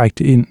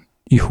direkte ind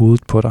i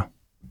hovedet på dig.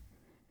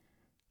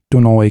 Du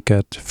når ikke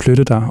at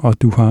flytte dig,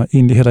 og du har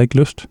egentlig heller ikke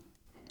lyst.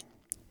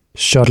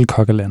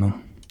 Shuttlecock er landet.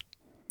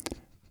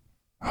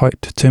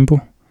 Højt tempo.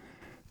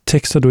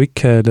 Tekster, du ikke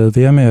kan lade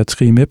være med at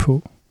trige med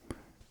på.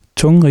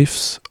 tunge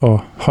riffs og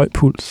høj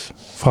puls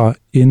fra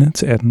ende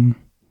til anden.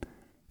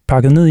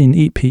 Pakket ned i en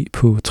EP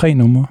på 3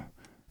 numre,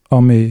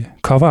 og med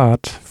cover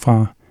art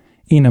fra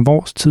en af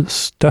vores tids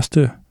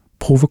største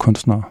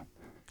provokunstnere,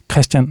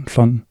 Christian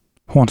von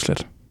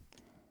Hornslet.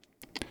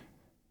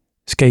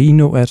 Skal I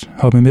nå at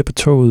hoppe med på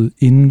toget,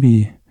 inden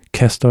vi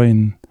kaster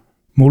en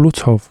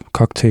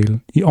Molotov-cocktail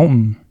i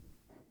ovnen?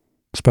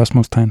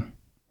 Spørgsmålstegn.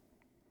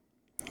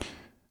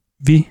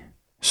 Vi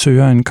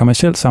søger en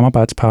kommerciel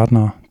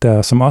samarbejdspartner,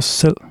 der som os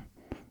selv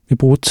vil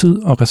bruge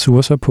tid og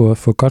ressourcer på at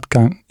få godt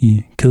gang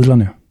i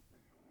kedlerne.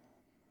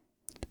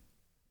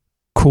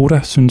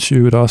 Koda synes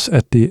jo også,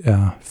 at det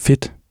er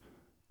fedt,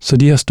 så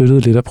de har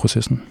støttet lidt af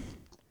processen.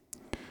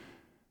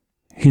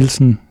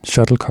 Hilsen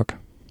Shuttlecock.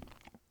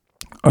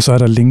 Og så er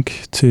der link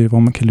til, hvor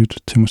man kan lytte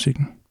til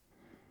musikken.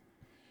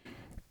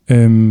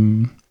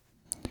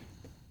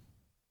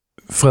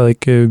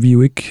 Frederik, vi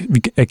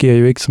agerer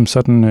jo ikke som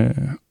sådan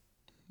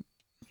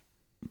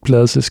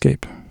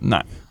pladeselskab.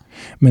 Nej.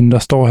 Men der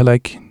står heller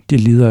ikke, de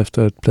lider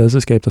efter et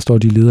pladeselskab, der står,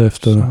 de lider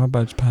efter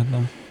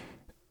samarbejdspartner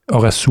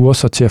og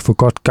ressourcer til at få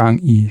godt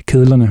gang i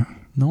kedlerne.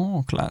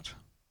 Nå, klart.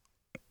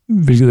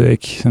 Hvilket jeg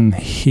ikke sådan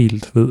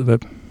helt ved,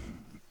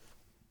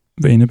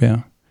 hvad indebærer.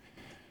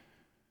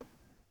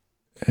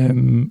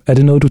 Er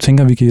det noget, du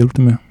tænker, vi kan hjælpe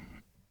dem med?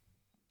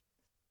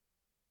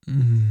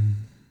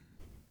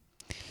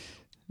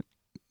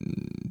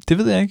 Det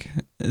ved jeg ikke.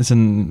 Altså,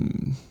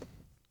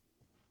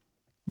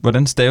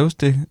 hvordan staves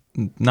det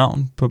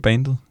navn på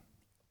bandet?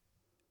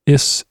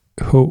 SHUTTLECOCK.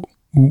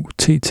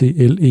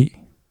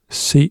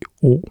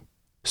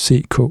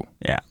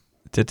 Ja,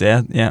 det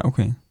er, ja,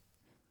 okay.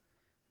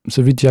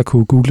 Så vidt jeg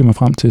kunne google mig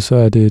frem til, så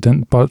er det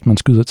den bold, man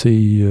skyder til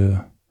i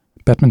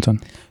badminton.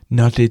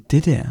 Nå, det er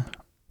det der.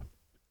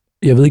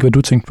 Jeg ved ikke, hvad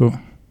du tænkte på.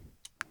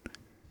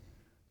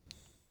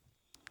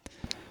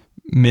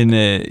 Men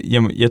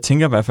jeg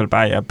tænker i hvert fald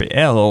bare, at jeg er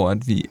beæret over,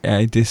 at vi er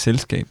i det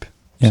selskab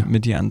med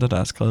de andre, der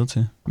er skrevet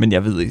til. Men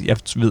jeg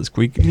ved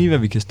sgu ikke lige, hvad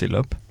vi kan stille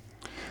op.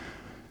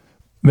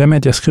 Hvad med,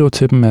 at jeg skriver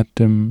til dem, at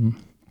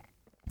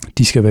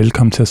de skal være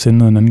velkommen til at sende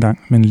noget en anden gang,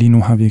 men lige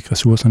nu har vi ikke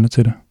ressourcerne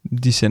til det.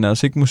 De sender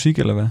os ikke musik,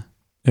 eller hvad?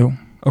 Jo.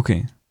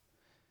 Okay.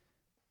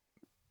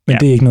 Men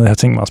det er ikke noget, jeg har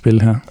tænkt mig at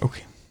spille her.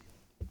 Okay.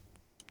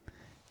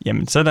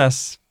 Jamen, så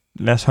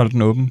lad os holde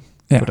den åben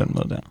på den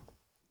måde der.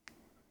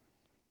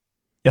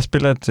 Jeg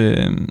spiller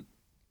et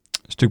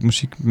stykke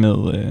musik med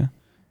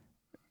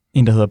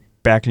en, der hedder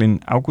Berglind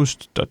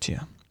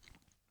Águstdottir.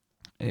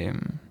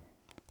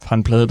 Fra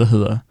en plade, der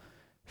hedder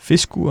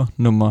Fiskur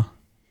nummer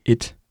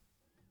 1.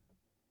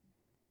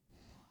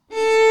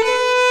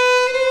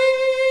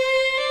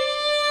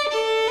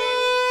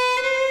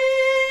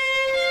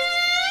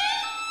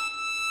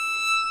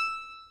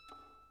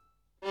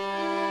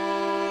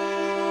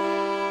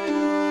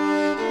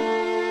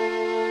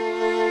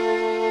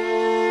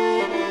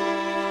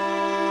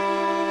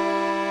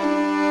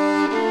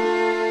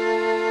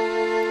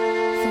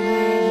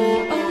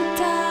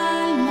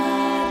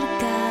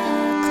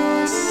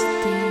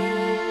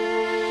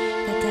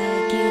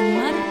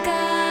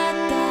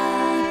 Marka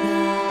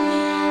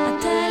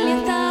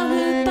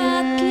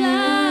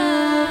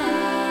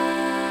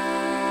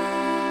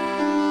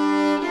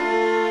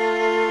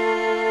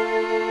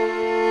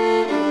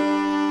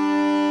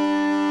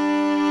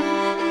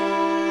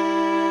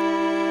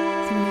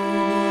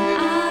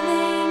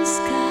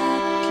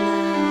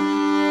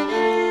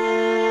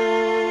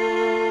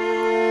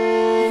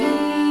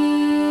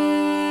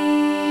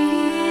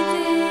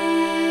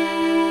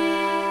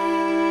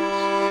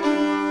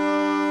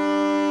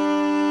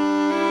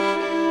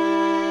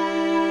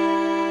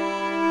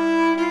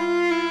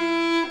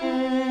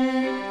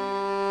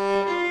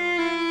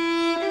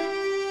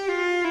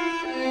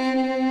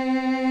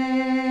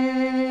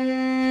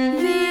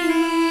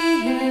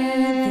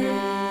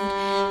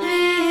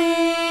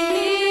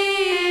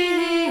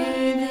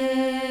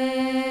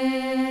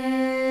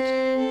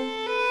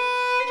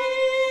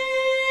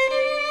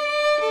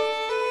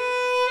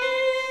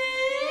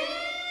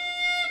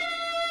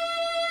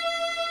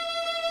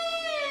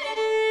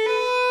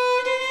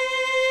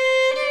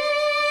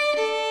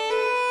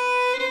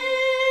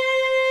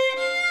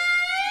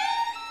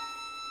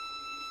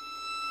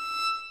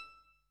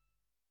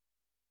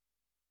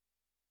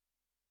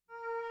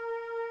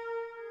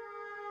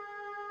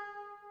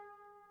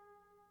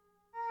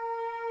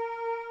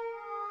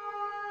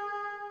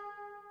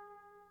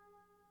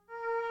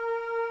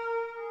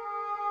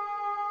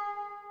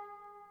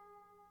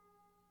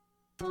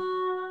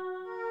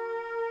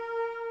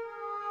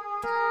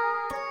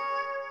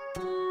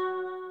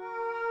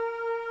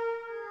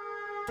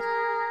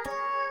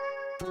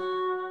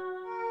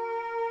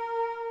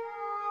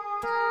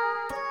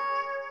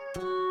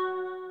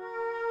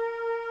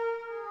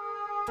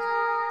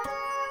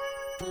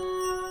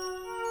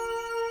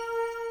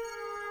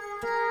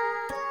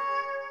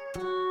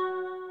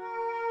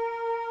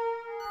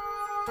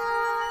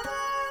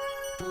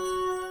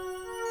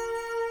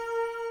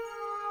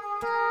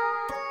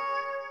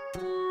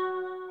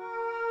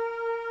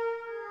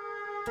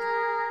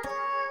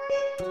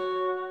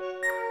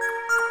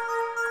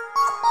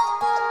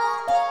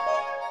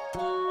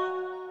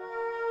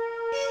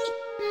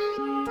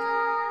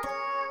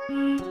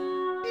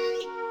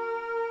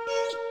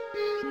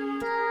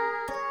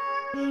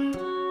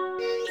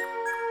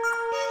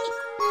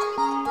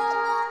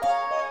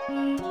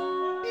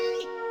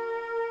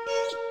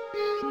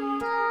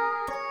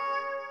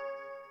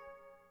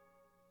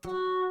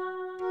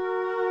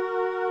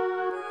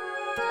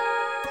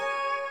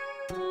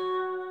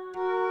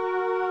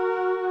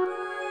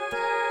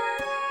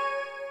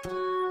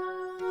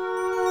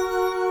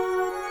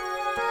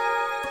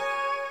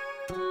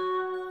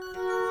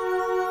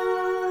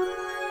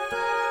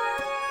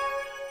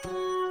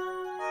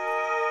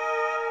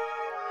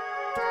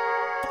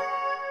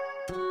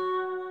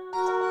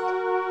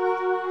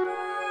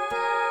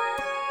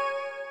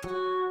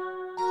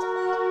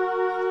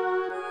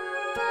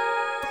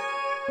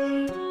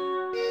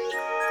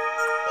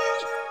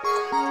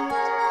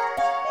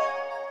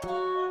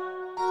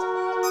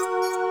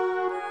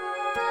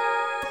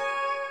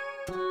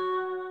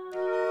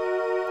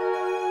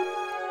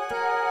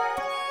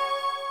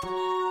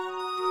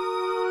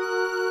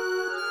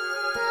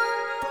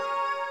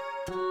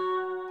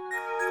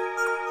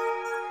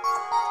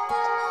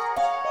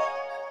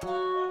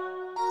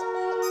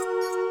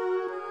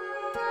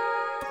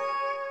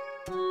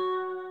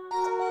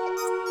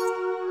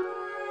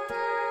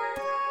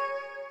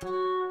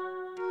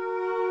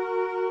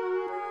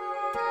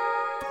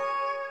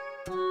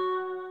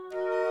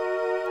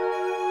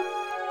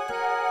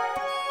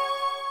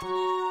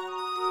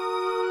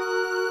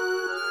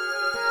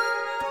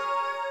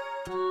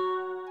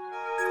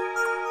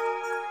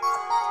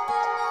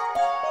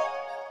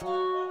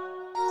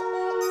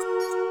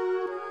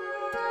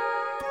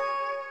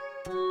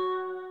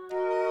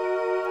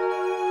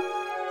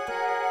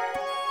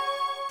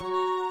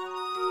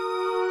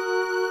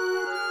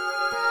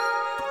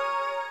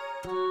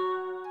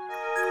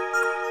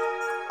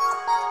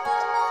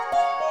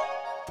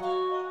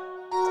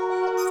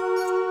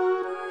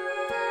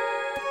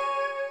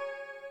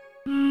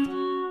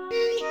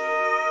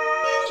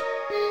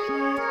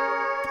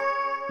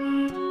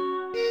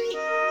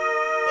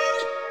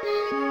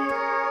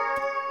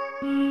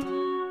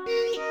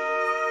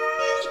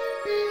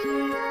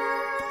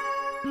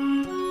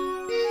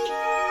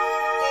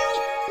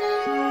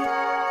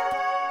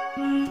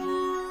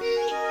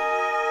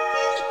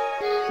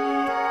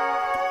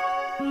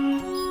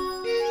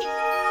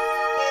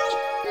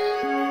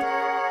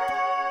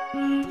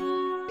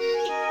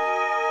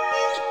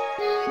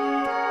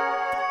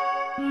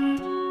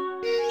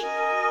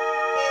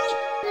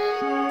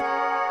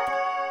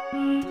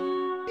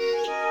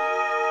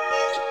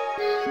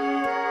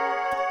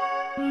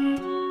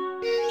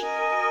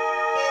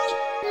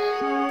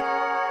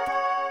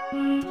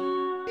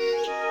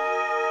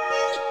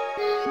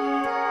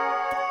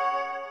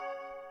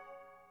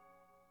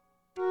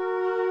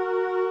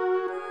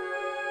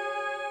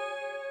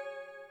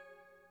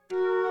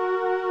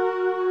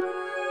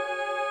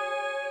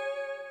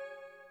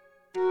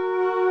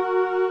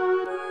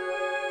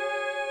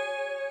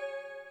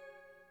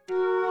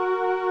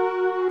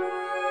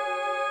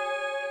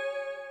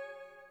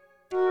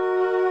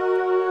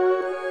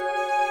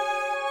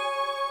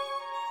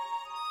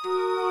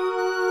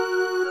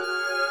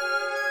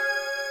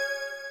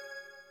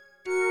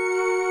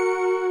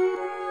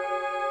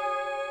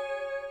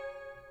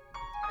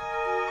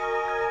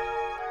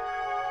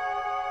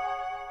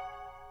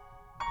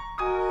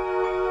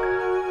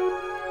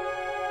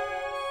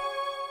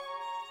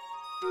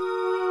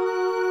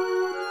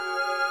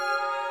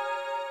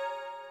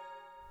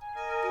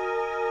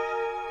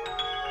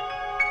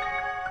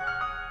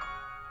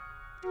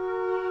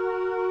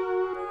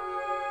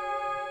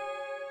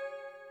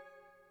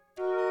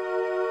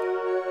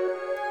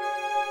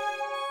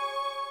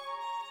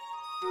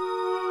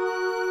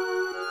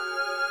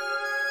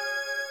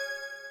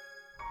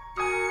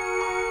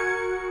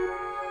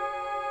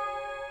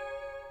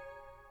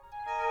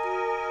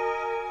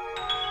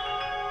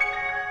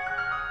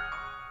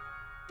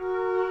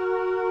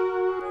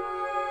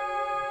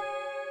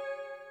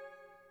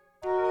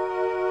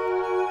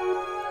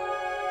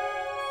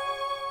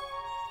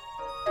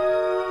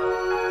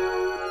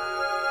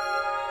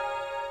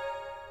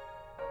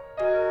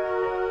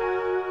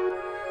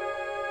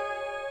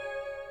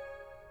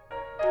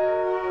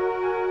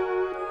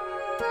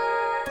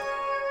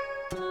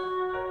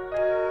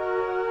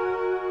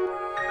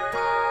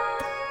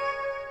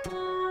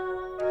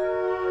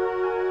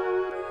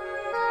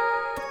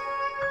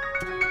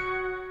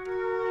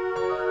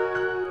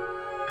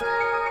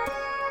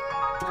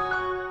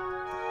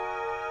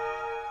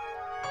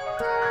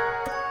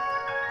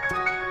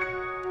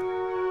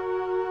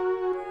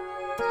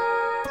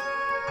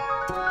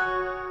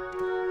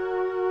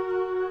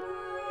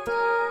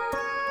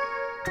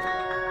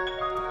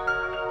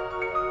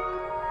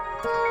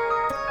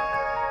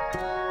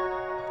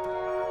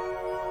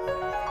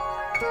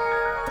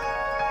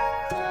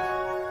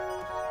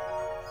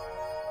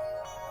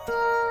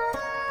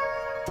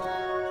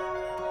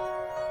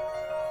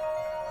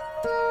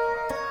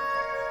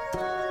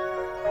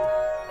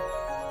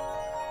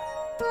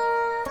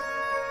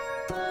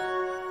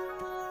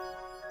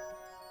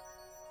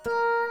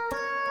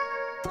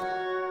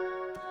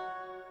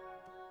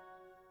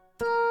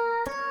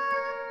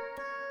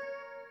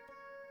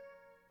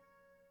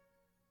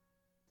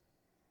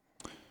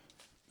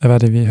Hvad var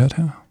det, vi hørte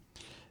her?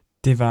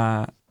 Det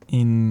var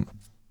en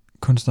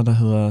kunstner, der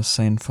hedder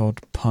Sanford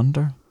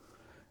Ponder,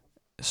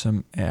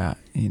 som er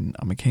en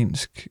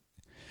amerikansk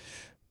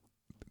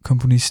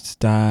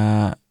komponist,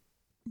 der,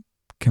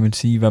 kan man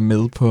sige, var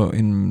med på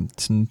en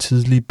sådan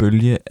tidlig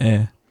bølge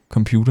af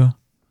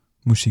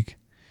computermusik.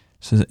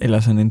 Eller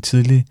sådan en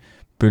tidlig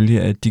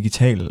bølge af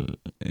digital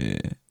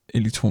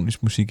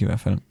elektronisk musik i hvert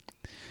fald.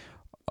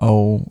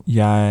 Og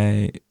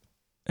jeg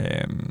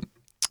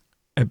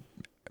er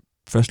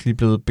først lige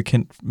blevet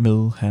bekendt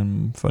med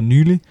ham for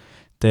nylig,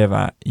 da jeg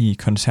var i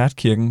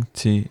koncertkirken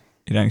til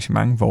et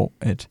arrangement, hvor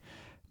at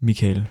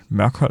Michael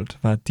Mørkholt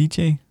var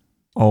DJ,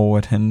 og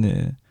at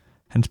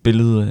han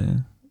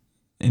spillede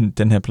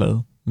den her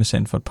plade med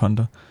Sanford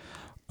Ponder.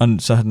 Og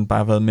så har den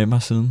bare været med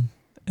mig siden.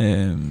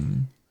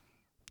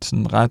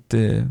 Sådan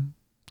ret,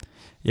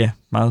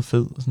 meget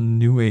fed, sådan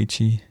new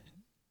agey,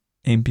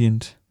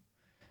 ambient.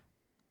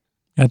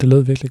 Ja, det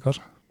lød virkelig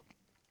godt.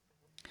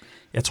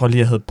 Jeg tror lige,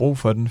 jeg havde brug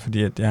for den,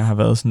 fordi at jeg har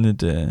været sådan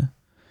lidt,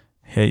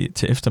 her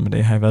til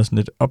eftermiddag har jeg været sådan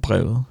lidt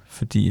oprevet,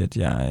 fordi at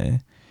jeg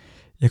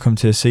kom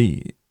til at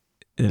se,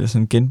 eller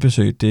sådan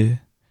genbesøge det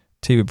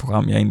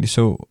tv-program, jeg egentlig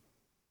så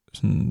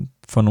sådan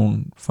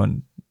for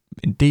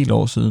en del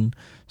år siden,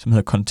 som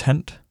hedder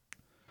Kontant.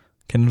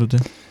 Kender du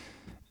det?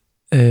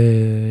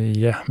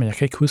 Ja, men jeg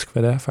kan ikke huske,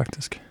 hvad det er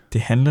faktisk.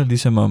 Det handler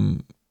ligesom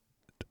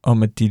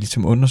om at de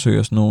ligesom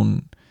undersøger sådan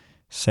nogle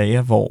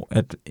sager, hvor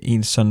at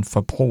ens sådan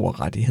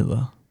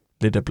forbrugerrettigheder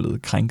lidt er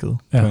blevet krænket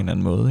på en eller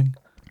anden måde, ikke?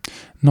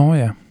 Nå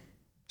ja.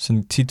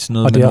 Sådan tit sådan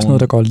noget. Og det er også noget,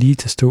 der går lige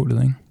til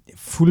stålet, ikke?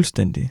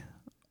 Fuldstændig.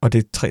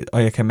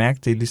 Og jeg kan mærke,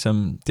 det er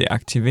ligesom, det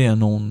aktiverer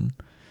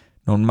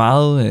nogle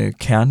meget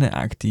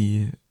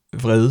kerneagtige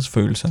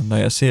vredesfølelser, når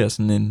jeg ser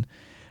sådan en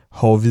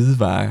hård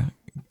hvidevare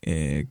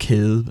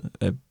kæde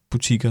af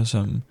butikker,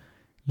 som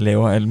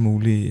laver alt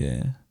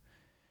muligt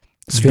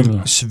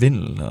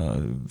svindel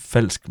og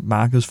falsk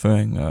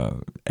markedsføring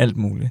og alt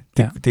muligt.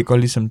 Det går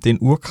ligesom, det er en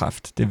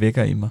urkraft, det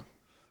vækker i mig.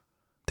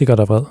 Det gør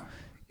dig vred.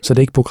 Så det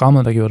er ikke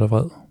programmet, der gjorde dig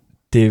vred?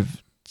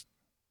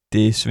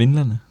 Det er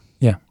svindlerne.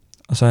 Ja.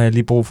 Og så har jeg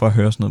lige brug for at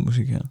høre sådan noget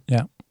musik her. Ja.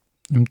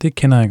 Jamen, det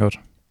kender jeg godt.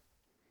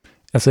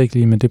 Altså ikke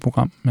lige med det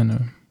program, men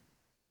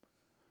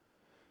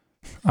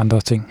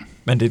andre ting.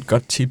 Men det er et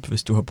godt tip,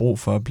 hvis du har brug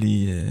for at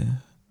blive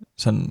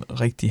sådan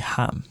rigtig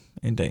harm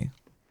en dag.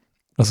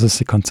 Og så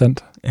se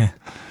Kontant. Ja.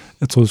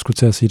 Jeg troede, du skulle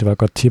til at sige, at det var et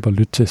godt tip at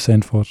lytte til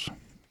Sanford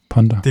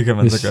Ponder. Det kan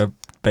man så gøre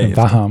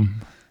bagefter. Var harm.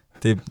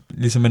 Det er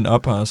ligesom en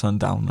upper og så en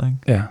downer, ikke?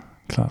 Ja,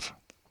 klart.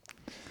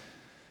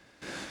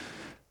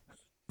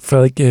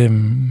 Frederik,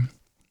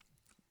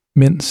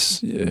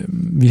 mens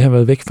vi har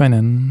været væk fra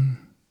hinanden,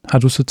 har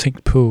du så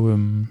tænkt på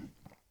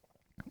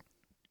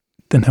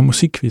den her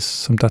musikquiz,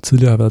 som der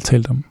tidligere har været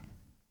talt om,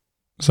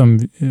 som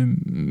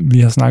vi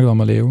har snakket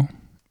om at lave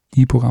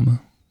i programmet?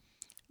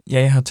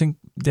 Ja,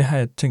 det har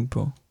jeg tænkt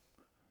på.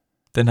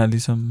 Den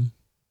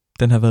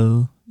har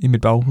været i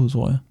mit baghoved,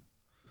 tror jeg.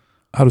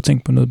 Har du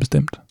tænkt på noget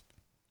bestemt?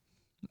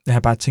 Jeg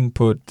har bare tænkt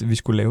på, at vi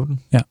skulle lave den.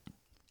 Ja.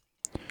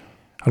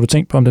 Har du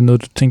tænkt på, om det er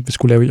noget, du tænkte, vi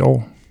skulle lave i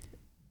år?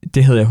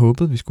 Det havde jeg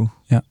håbet, vi skulle.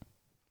 Ja.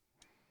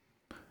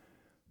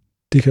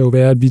 Det kan jo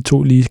være, at vi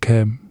to lige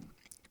kan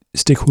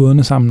stikke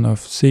hovederne sammen og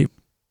se,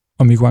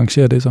 om vi kunne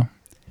arrangere det så.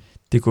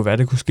 Det kunne være,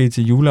 det kunne ske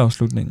til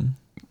juleafslutningen.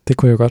 Det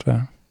kunne jo godt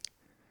være.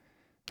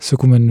 Så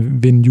kunne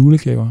man vinde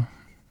julegaver.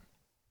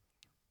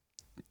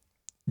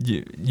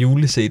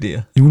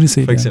 Jule-CD'er.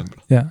 Jule-CD'er. For eksempel.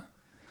 Ja.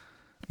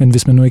 Men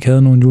hvis man nu ikke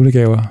havde nogen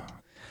julegaver,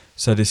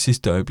 så er det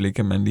sidste øjeblik,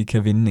 at man lige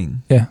kan vinde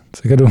en. Ja,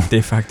 så kan du. Det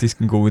er faktisk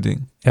en god idé.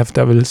 Ja, for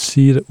der vil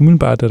sige, at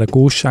umiddelbart er der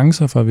gode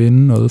chancer for at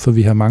vinde noget, for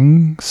vi har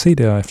mange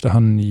CD'er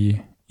efterhånden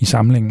i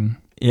samlingen.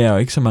 Ja, og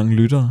ikke så mange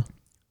lyttere.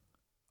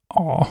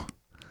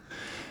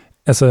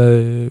 Altså,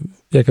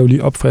 jeg kan jo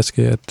lige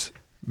opfriske, at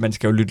man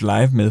skal jo lytte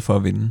live med for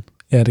at vinde.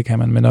 Ja, det kan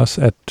man, men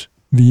også, at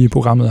vi i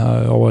programmet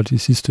har over de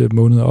sidste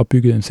måneder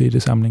opbygget en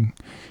CD-samling.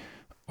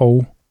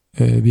 Og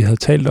vi havde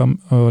talt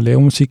om at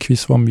lave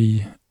musikquiz, hvor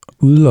vi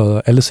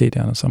udlodder alle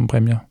CD'erne som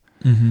præmier.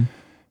 Mm-hmm.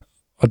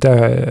 Og der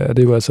er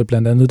det jo altså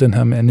blandt andet den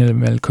her med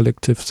Animal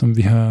Collective, som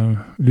vi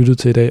har lyttet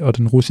til i dag, og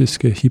den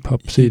russiske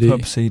hip-hop-CD.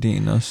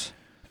 Hip-hop-CD'en også.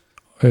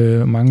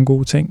 Mange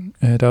gode ting.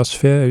 Der er også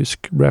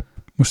færøsk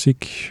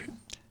rap-musik.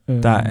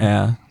 Der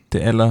er det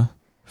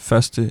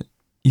allerførste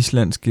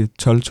islandske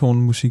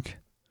 12-tone-musik.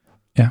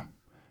 Ja.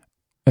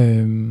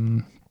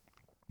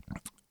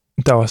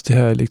 Der er også det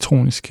her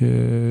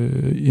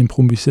elektroniske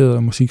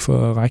improviserede musik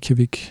fra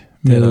Reykjavik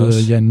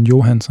med Jan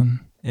Johansson.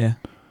 Ja.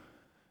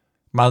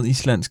 Meget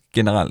islandsk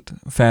generelt.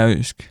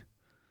 Færøsk.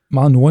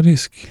 Meget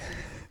nordisk.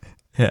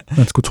 Ja.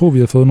 Man skulle tro, vi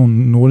har fået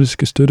nogle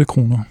nordiske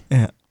støttekroner.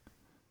 Ja.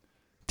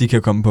 De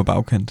kan komme på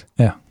bagkant.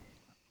 Ja.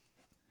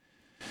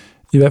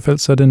 I hvert fald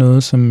så er det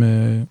noget, som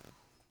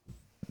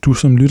du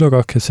som lytter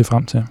godt kan se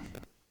frem til.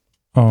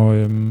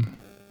 Og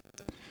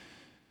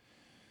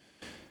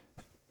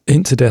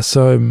indtil da,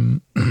 så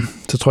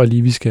tror jeg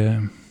lige, vi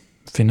skal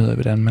finde ud af,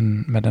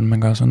 hvordan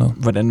man gør sådan noget.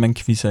 Hvordan man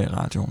quizzer i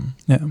radioen.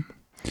 Ja.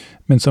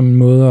 Men som en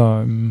måde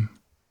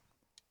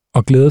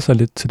at glæde sig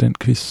lidt til den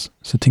quiz,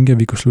 så tænker jeg, at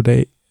vi kunne slutte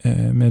af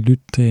med at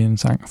lytte til en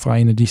sang fra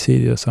en af de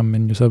CD'er, som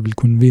man jo så vil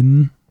kunne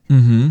vinde,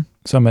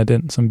 som er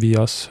den, som vi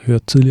også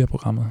hørte tidligere i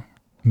programmet,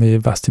 med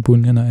Vashti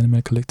Bunyan og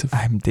Animal Collective.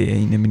 Ej, men det er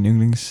en af mine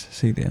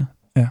yndlings-CD'er.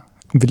 Ja.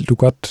 Vil du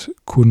godt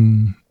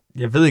kunne...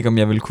 Jeg ved ikke, om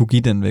jeg vil kunne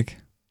give den væk.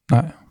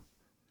 Nej.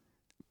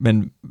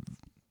 Men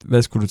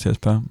hvad skulle du til at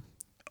spørge?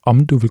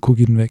 Om du vil kunne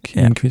give den væk i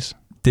en quiz?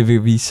 Det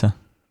vil vise sig.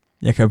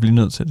 Jeg kan jo blive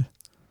nødt til det.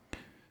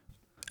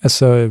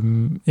 Altså,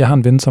 jeg har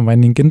en ven, som var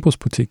inde i en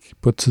genbrugsbutik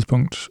på et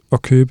tidspunkt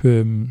og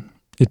købe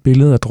et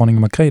billede af dronning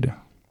Margrethe.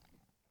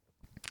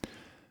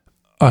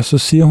 Og så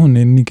siger hun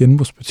inde i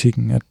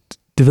genbrugsbutikken, at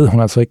det ved hun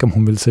altså ikke, om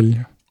hun vil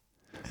sælge.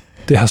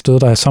 Det har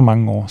stået der i så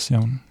mange år, siger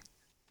hun.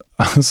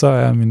 Og så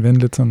er min ven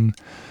lidt sådan,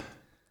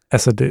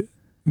 altså,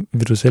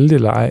 vil du sælge det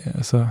eller ej?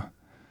 Altså,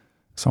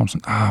 så er hun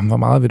sådan, hvor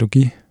meget vil du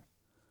give?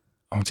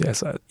 Og hun siger,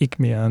 altså, ikke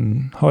mere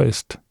end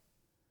højst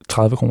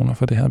 30 kroner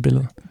for det her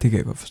billede. Det kan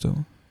jeg godt forstå.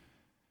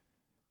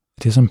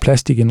 Det er sådan en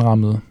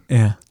plastikindrammet,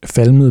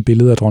 falmede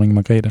billede af dronning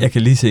Margrethe. Jeg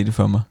kan lige se det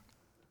for mig.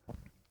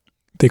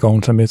 Det går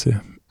hun så med til.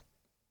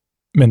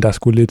 Men der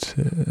skulle lidt,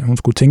 hun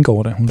skulle tænke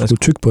over det. Hun skulle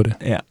tygge på det.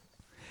 Ja.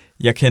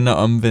 Jeg kender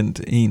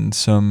omvendt en,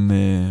 som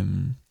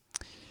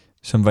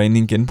var inde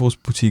i en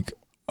genbrugsbutik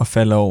og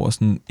falder over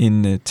sådan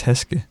en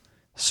taske,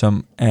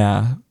 som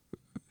er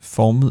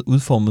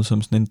udformet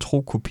som sådan en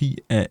tro kopi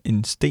af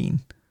en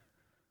sten.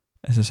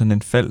 Altså sådan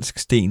en falsk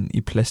sten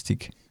i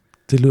plastik.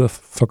 Det lyder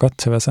for godt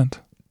til at være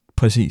sandt.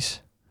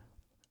 Præcis.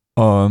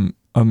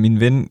 Og min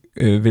ven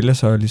vælger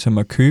så ligesom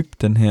at købe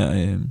den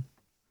her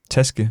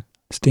taske.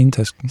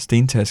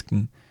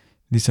 Stentasken.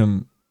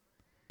 Ligesom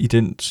i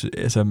den,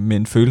 altså med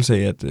en følelse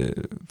af at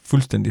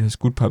fuldstændig have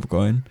skudt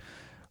papegøjen.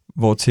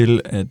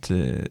 Hvortil at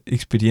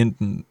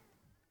ekspedienten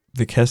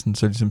ved kassen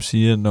så ligesom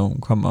siger, når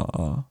hun kommer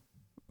og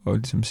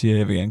ligesom siger,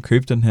 jeg vil gerne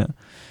købe den her,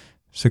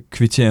 så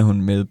kvitterer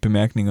hun med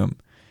bemærkning om,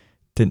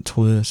 den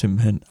troede jeg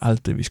simpelthen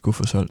aldrig, vi skulle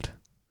få solgt.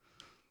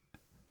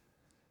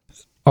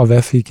 Og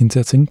hvad fik hende til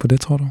at tænke på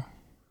det, tror du?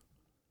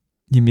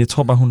 Jamen, jeg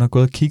tror bare, hun har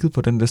gået og kigget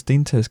på den der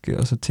stentaske,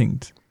 og så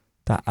tænkt,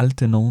 der er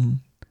aldrig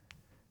nogen,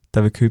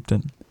 der vil købe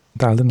den.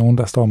 Der er aldrig nogen,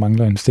 der står og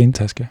mangler en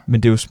stentaske.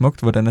 Men det er jo smukt,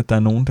 hvordan at der er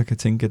nogen, der kan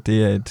tænke, at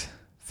det er et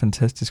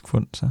fantastisk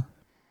fund, så.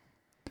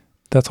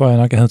 Der tror jeg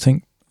nok, jeg havde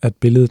tænkt, at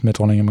billedet med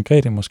dronning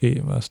Margrethe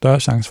måske var større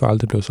chance for, at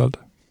aldrig blev solgt.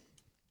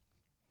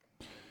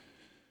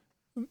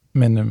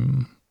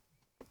 Men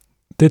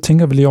det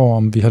tænker vi lige over,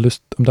 om vi har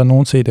lyst, om der er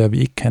nogen CD'er, vi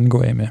ikke kan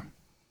gå af med.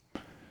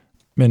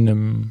 Men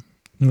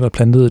nu er der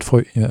plantet et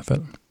frø i hvert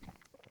fald.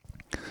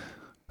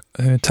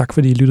 Tak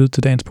fordi I lyttede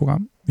til dagens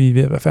program. Vi er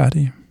ved at være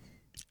færdige.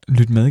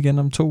 Lyt med igen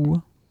om 2 uger.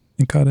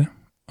 Vi gør det.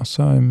 Og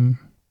så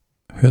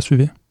høres vi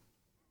ved.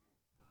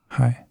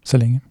 Hej, så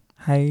længe.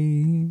 Hej.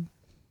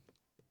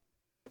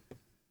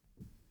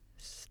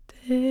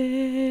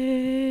 Stille